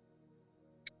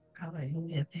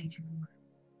 Hallelujah. Thank you, Lord.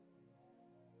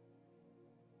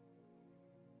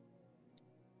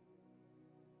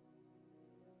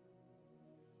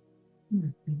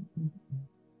 Mm, mm, mm, mm.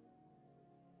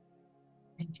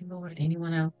 Thank you, Lord.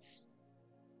 Anyone else?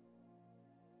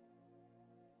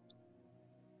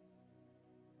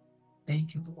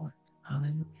 Thank you, Lord.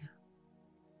 Hallelujah.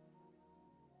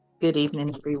 Good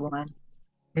evening, everyone.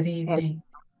 Good And evening.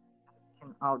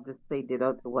 I'll just say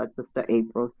ditto to what Sister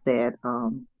April said.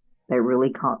 That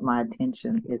really caught my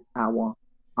attention is our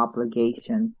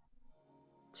obligation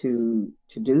to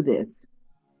do this,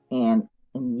 and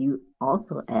you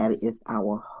also added it's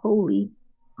our holy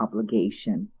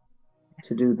obligation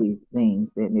to do these things,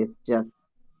 and it's just,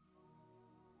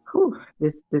 whew,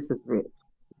 this is rich,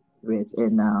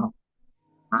 and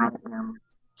I am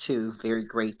too very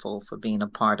grateful for being a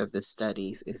part of the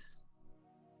studies.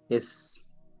 It's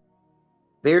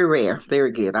very rare,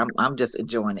 very good. I'm just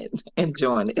enjoying it,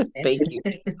 enjoying it. Thank you.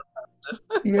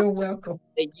 You're welcome.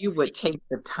 That you would take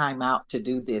the time out to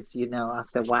do this. I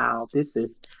said, wow, this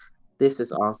is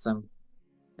awesome.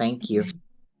 Thank you.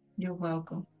 You're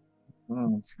welcome.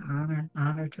 Mm, It's an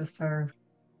honor to serve.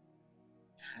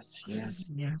 yes,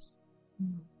 yes, Yeah.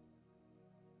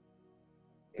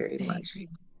 very Thank much. you.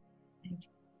 Thank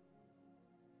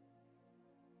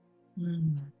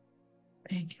you.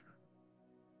 Thank you.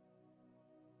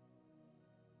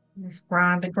 Miss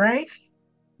Rhonda Grace,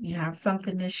 you have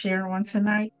something to share on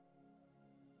tonight?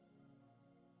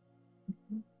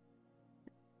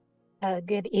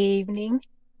 Good evening.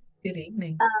 Good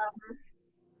evening.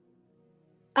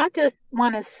 I just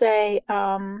want to say,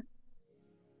 I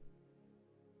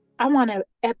want to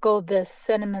echo the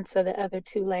sentiments of the other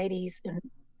two ladies and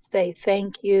say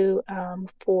thank you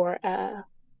for uh,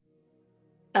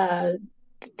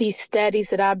 these studies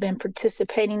that I've been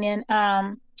participating in.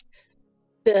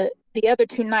 The other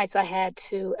two nights I had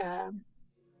to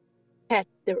had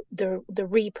the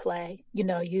replay.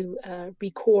 You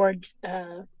record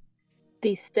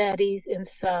these studies, and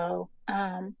so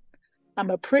I'm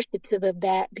appreciative of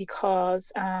that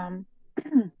because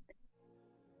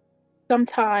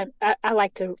sometimes I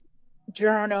like to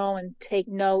journal and take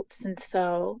notes. And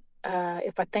so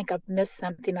if I think I've missed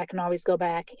something, I can always go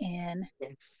back and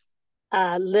Yes.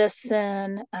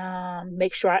 listen,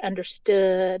 make sure I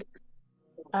understood.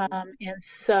 And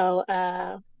so,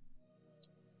 I,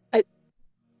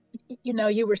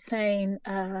 you were saying,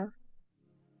 um,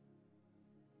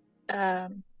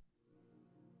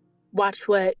 watch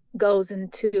what goes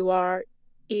into our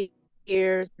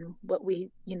ears and what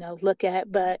we, look at.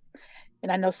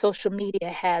 And I know social media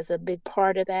has a big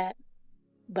part of that,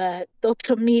 but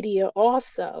social media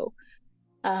also,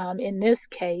 in this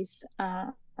case,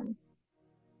 uh,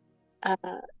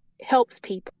 helps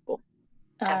people.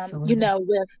 Absolutely.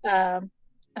 With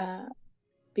uh,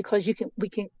 because we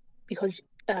can because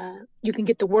you can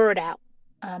get the word out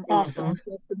also Hmm. on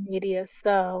social media.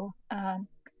 So I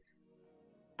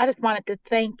just wanted to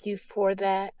thank you for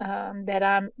that.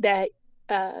 That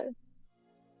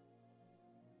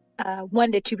uh,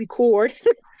 one that you record.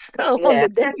 So Yeah.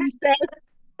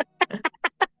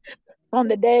 on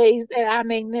the days that I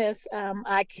may miss,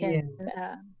 I can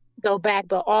Yes. go back,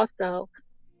 but also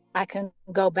I can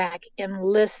go back and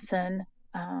listen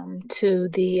to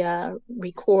the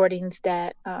recordings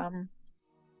that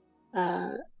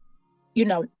uh, you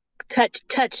know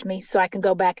touch me, so I can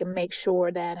go back and make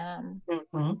sure that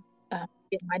Hmm.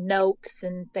 get my notes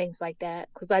and things like that,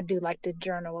 because I do like to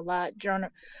journal a lot. Journal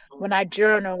When I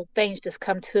journal, things just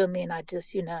come to me, and I just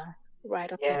write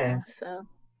them down. Yes. So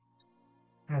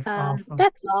That's awesome.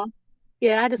 that's all.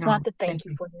 Yeah, I just No, want to thank thank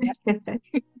you you. for that.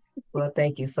 Well,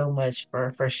 thank you so much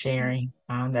for sharing.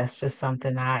 That's just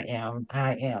something I am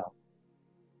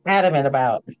adamant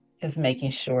about, is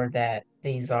making sure that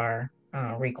these are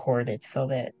recorded so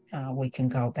that we can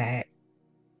go back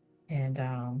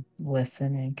and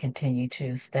listen and continue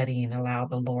to study and allow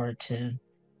the Lord to,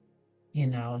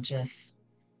 just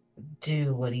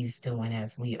do what He's doing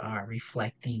as we are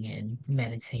reflecting and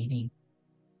meditating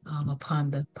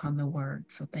upon the Word.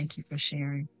 So thank you for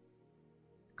sharing.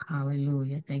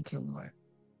 Hallelujah. Thank you, Lord.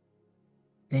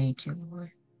 Thank you,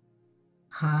 Lord.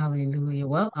 Hallelujah.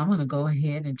 Well, I'm going to go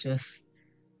ahead and just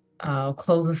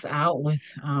close us out with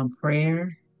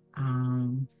prayer.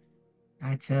 Um,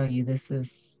 I tell you, this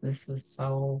is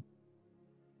so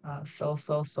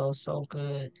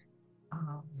good.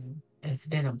 Um, it's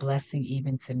been a blessing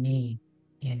even to me,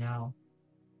 you know,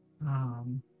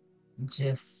 um,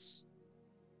 just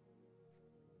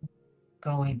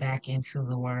going back into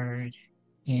the Word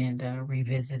and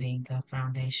revisiting the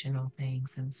foundational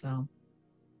things. And so,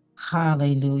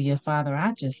 hallelujah, Father,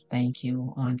 I just thank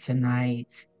you on tonight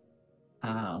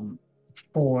um,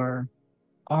 for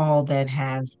all that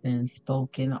has been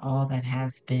spoken, all that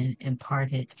has been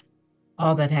imparted,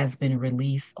 all that has been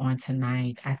released on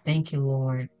tonight. I thank you,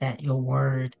 Lord, that your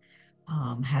word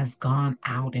has gone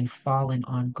out and fallen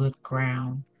on good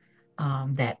ground,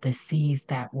 that the seeds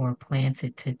that were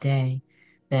planted today,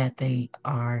 that they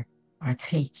are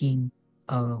taking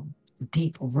a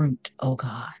deep root, oh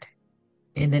God,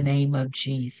 in the name of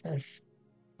Jesus.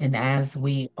 And as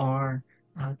we are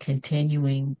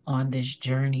continuing on this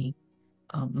journey,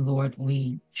 Lord,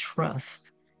 we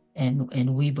trust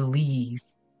and we believe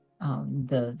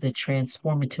the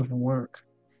transformative work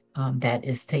that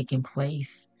is taking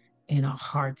place in our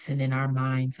hearts and in our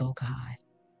minds, oh God.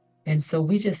 And so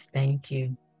we just thank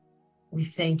you. We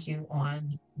thank you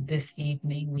on this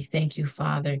evening. We thank you,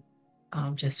 Father,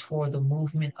 just for the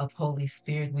movement of Holy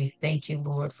Spirit. We thank you,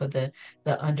 Lord, for the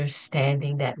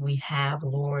understanding that we have,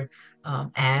 Lord,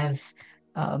 as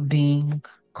being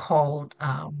called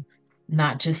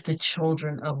not just the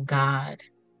children of God,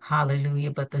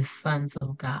 hallelujah, but the sons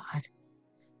of God,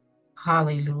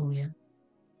 hallelujah.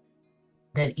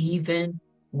 That even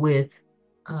with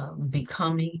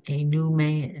becoming a new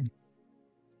man,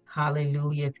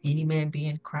 hallelujah, if any man be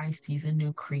in Christ, he's a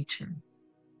new creature.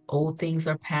 Old things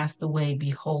are passed away.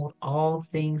 Behold, all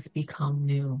things become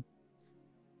new.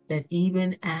 That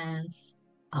even as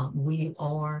we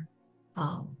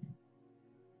um,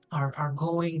 are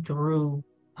going through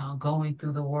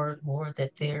the word, Lord,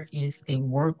 that there is a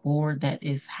work, Lord, that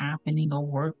is happening, a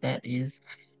work that is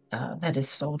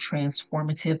so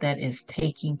transformative, that is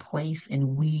taking place,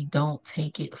 and we don't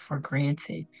take it for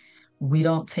granted. We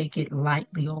don't take it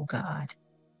lightly, oh God.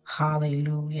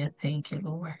 Hallelujah. Thank you,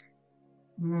 Lord.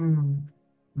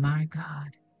 My God.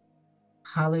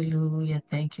 Hallelujah.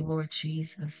 Thank you, Lord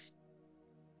Jesus.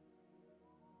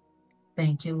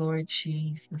 Thank you, Lord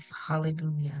Jesus.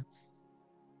 Hallelujah.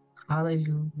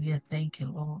 Hallelujah. Thank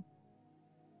you, Lord.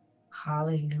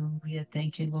 Hallelujah.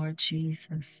 Thank you, Lord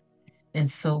Jesus. And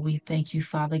so we thank you,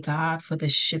 Father God, for the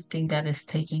shifting that is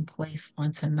taking place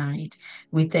on tonight.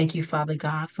 We thank you, Father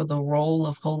God, for the role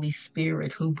of Holy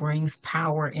Spirit who brings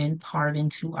power and part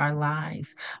into our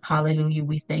lives. Hallelujah.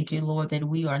 We thank you, Lord, that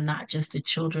we are not just the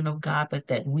children of God, but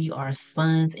that we are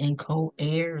sons and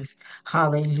co-heirs.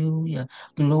 Hallelujah.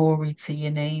 Glory to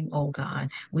your name, oh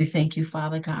God. We thank you,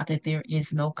 Father God, that there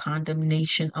is no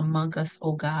condemnation among us,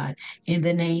 oh God, in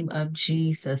the name of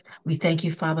Jesus. We thank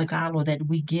you, Father God, Lord, that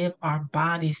we give our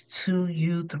bodies to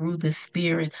you through the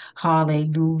Spirit.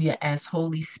 Hallelujah. As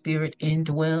Holy Spirit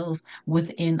indwells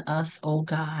within us, oh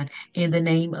God, in the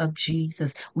name of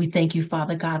Jesus. We thank you,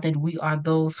 Father God, that we are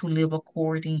those who live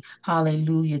according,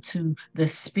 hallelujah, to the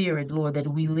Spirit, Lord, that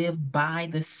we live by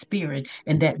the Spirit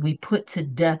and that we put to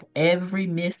death every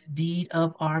misdeed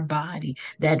of our body,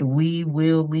 that we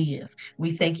will live.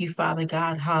 We thank you, Father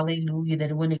God, hallelujah,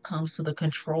 that when it comes to the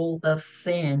control of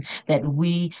sin, that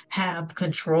we have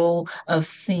control of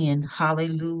sin.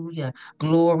 Hallelujah.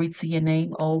 Glory to your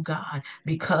name, oh God,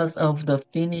 because of the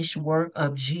finished work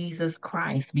of Jesus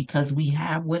Christ, because we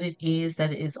have what it is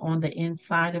that is on the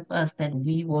inside of us, that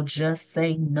we will just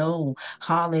say no.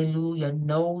 Hallelujah.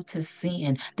 No to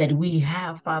sin, that we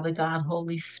have, Father God,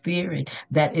 Holy Spirit,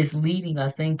 that is leading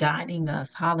us and guiding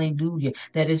us. Hallelujah.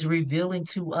 That is revealing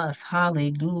to us.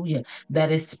 Hallelujah.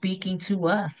 That is speaking to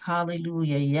us.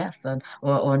 Hallelujah. Yes,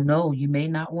 or no, you may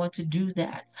not want to do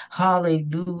that.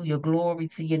 Hallelujah. Glory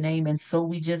to your name. And so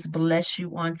we just bless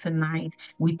you on tonight.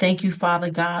 We thank you, Father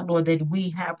God, Lord, that we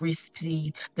have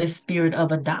received the spirit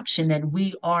of adoption, that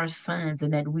we are sons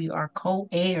and that we are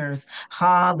co-heirs.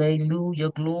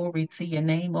 Hallelujah. Glory to your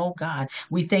name, oh God.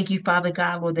 We thank you, Father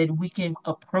God, Lord, that we can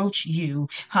approach you,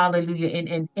 hallelujah, in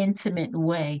an intimate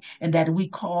way, and that we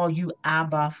call you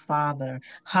Abba Father.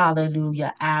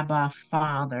 Hallelujah. Abba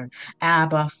Father.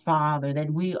 Abba Father, that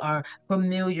we are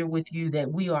familiar with you,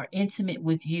 that we are intimate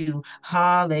with you.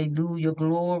 Hallelujah.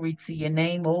 Glory to your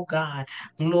name, oh God.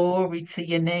 Glory to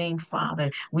your name, Father.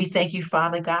 We thank you,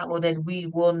 Father God, Lord, that we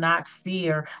will not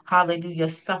fear, hallelujah,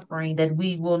 suffering, that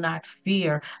we will not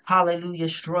fear, hallelujah,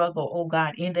 struggle, oh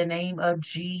God, in the name of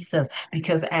Jesus,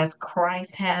 because as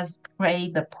Christ has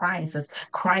paid the prices,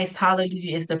 Christ,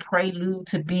 hallelujah, is the prelude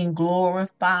to being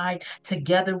glorified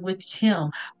together with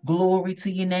him. Glory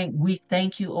to your name. We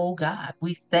thank you, oh God.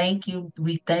 We thank you.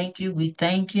 We thank you. We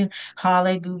thank you.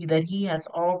 Hallelujah. That he has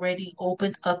already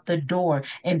opened up the door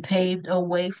and paved a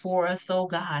way for us, oh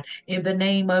God. In the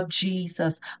name of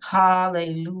Jesus.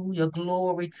 Hallelujah.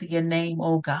 Glory to your name,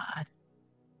 oh God.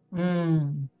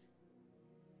 Mm.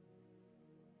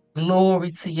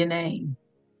 Glory to your name.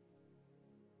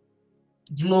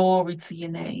 Glory to your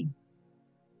name.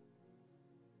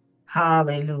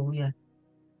 Hallelujah.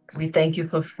 We thank you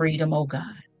for freedom, oh God.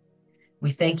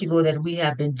 We thank you, Lord, that we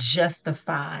have been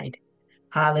justified.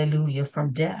 Hallelujah.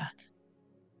 From death.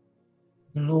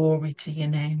 Glory to your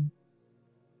name.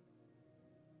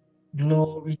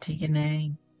 Glory to your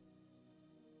name.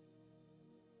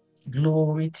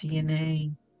 Glory to your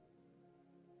name.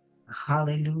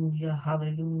 Hallelujah,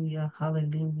 hallelujah,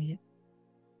 hallelujah.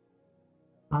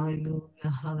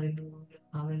 Hallelujah, hallelujah,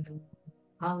 hallelujah.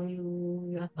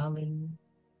 Hallelujah, hallelujah.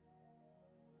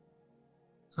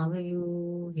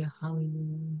 Hallelujah,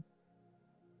 hallelujah.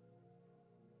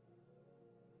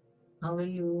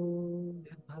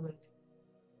 Hallelujah, hallelujah.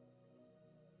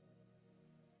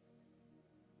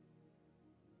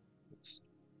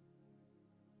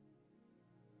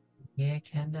 Yeah,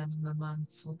 kanda naman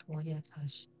sotoya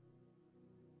tash.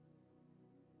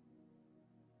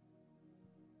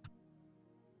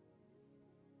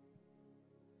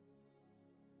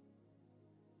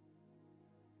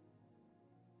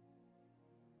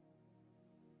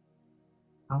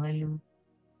 Hallelujah,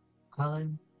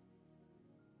 hallelujah,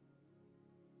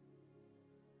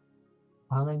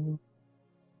 hallelujah,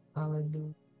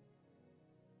 hallelujah.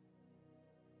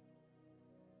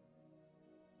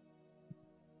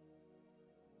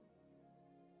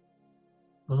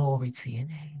 Glory to your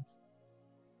name.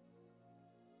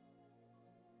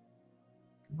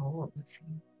 Glory to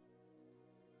you.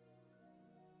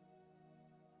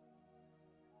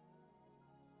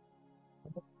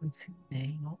 Glory to your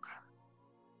name, oh God.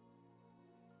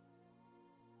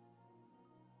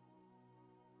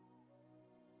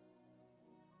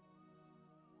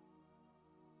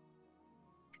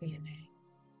 To your name.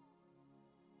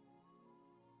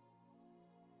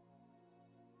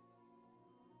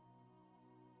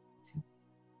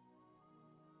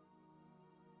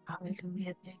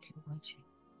 Hallelujah. Thank you, Lord Jesus.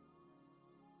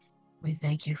 We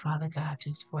thank you, Father God,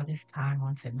 just for this time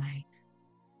on tonight.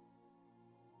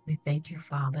 We thank you,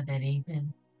 Father, that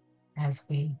even as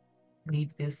we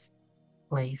leave this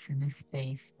place in this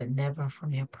space, but never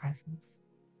from your presence.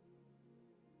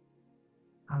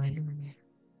 Hallelujah.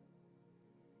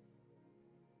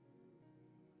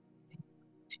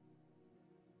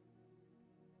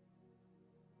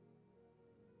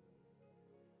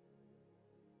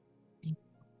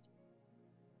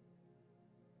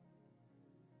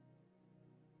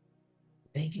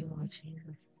 Thank you, Lord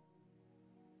Jesus.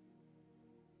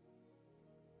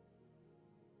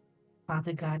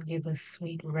 Father God, give us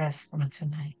sweet rest on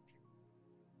tonight.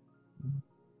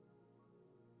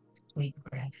 Sweet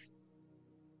rest.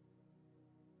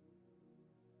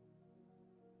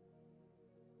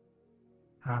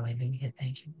 Hallelujah.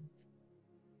 Thank you.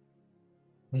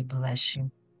 We bless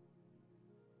you.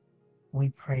 We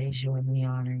praise you and we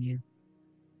honor you.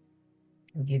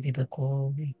 We give you the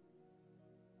glory.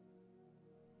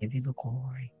 Give you the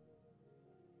glory.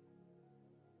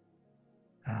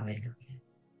 Hallelujah.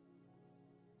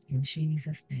 In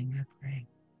Jesus' name I pray.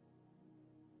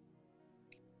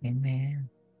 Amen.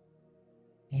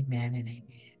 Amen and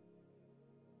amen.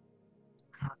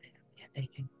 Hallelujah. Thank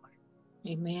you,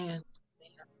 Lord. Amen.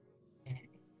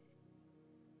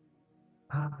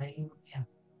 Hallelujah.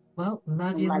 Well,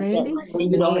 love you, Like that. ladies.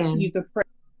 When you don't, Man. you could pray.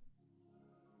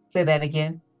 Say that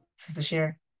again, Sister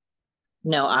Sherry.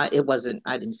 No, it wasn't.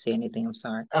 I didn't say anything. I'm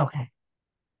sorry. Okay.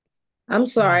 I'm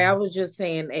sorry. I was just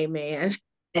saying amen.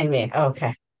 Amen.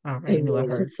 Okay. All right. I knew I Amen.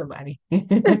 heard somebody.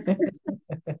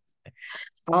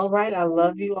 All right. I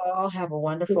love you all. Have a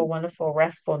wonderful, wonderful,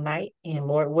 restful night. And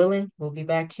Lord willing, we'll be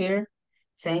back here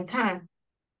same time.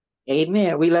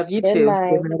 Amen. We love you Good too. night.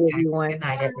 Good night, everyone. Good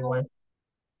night, everyone.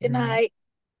 Good night.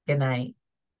 Good night.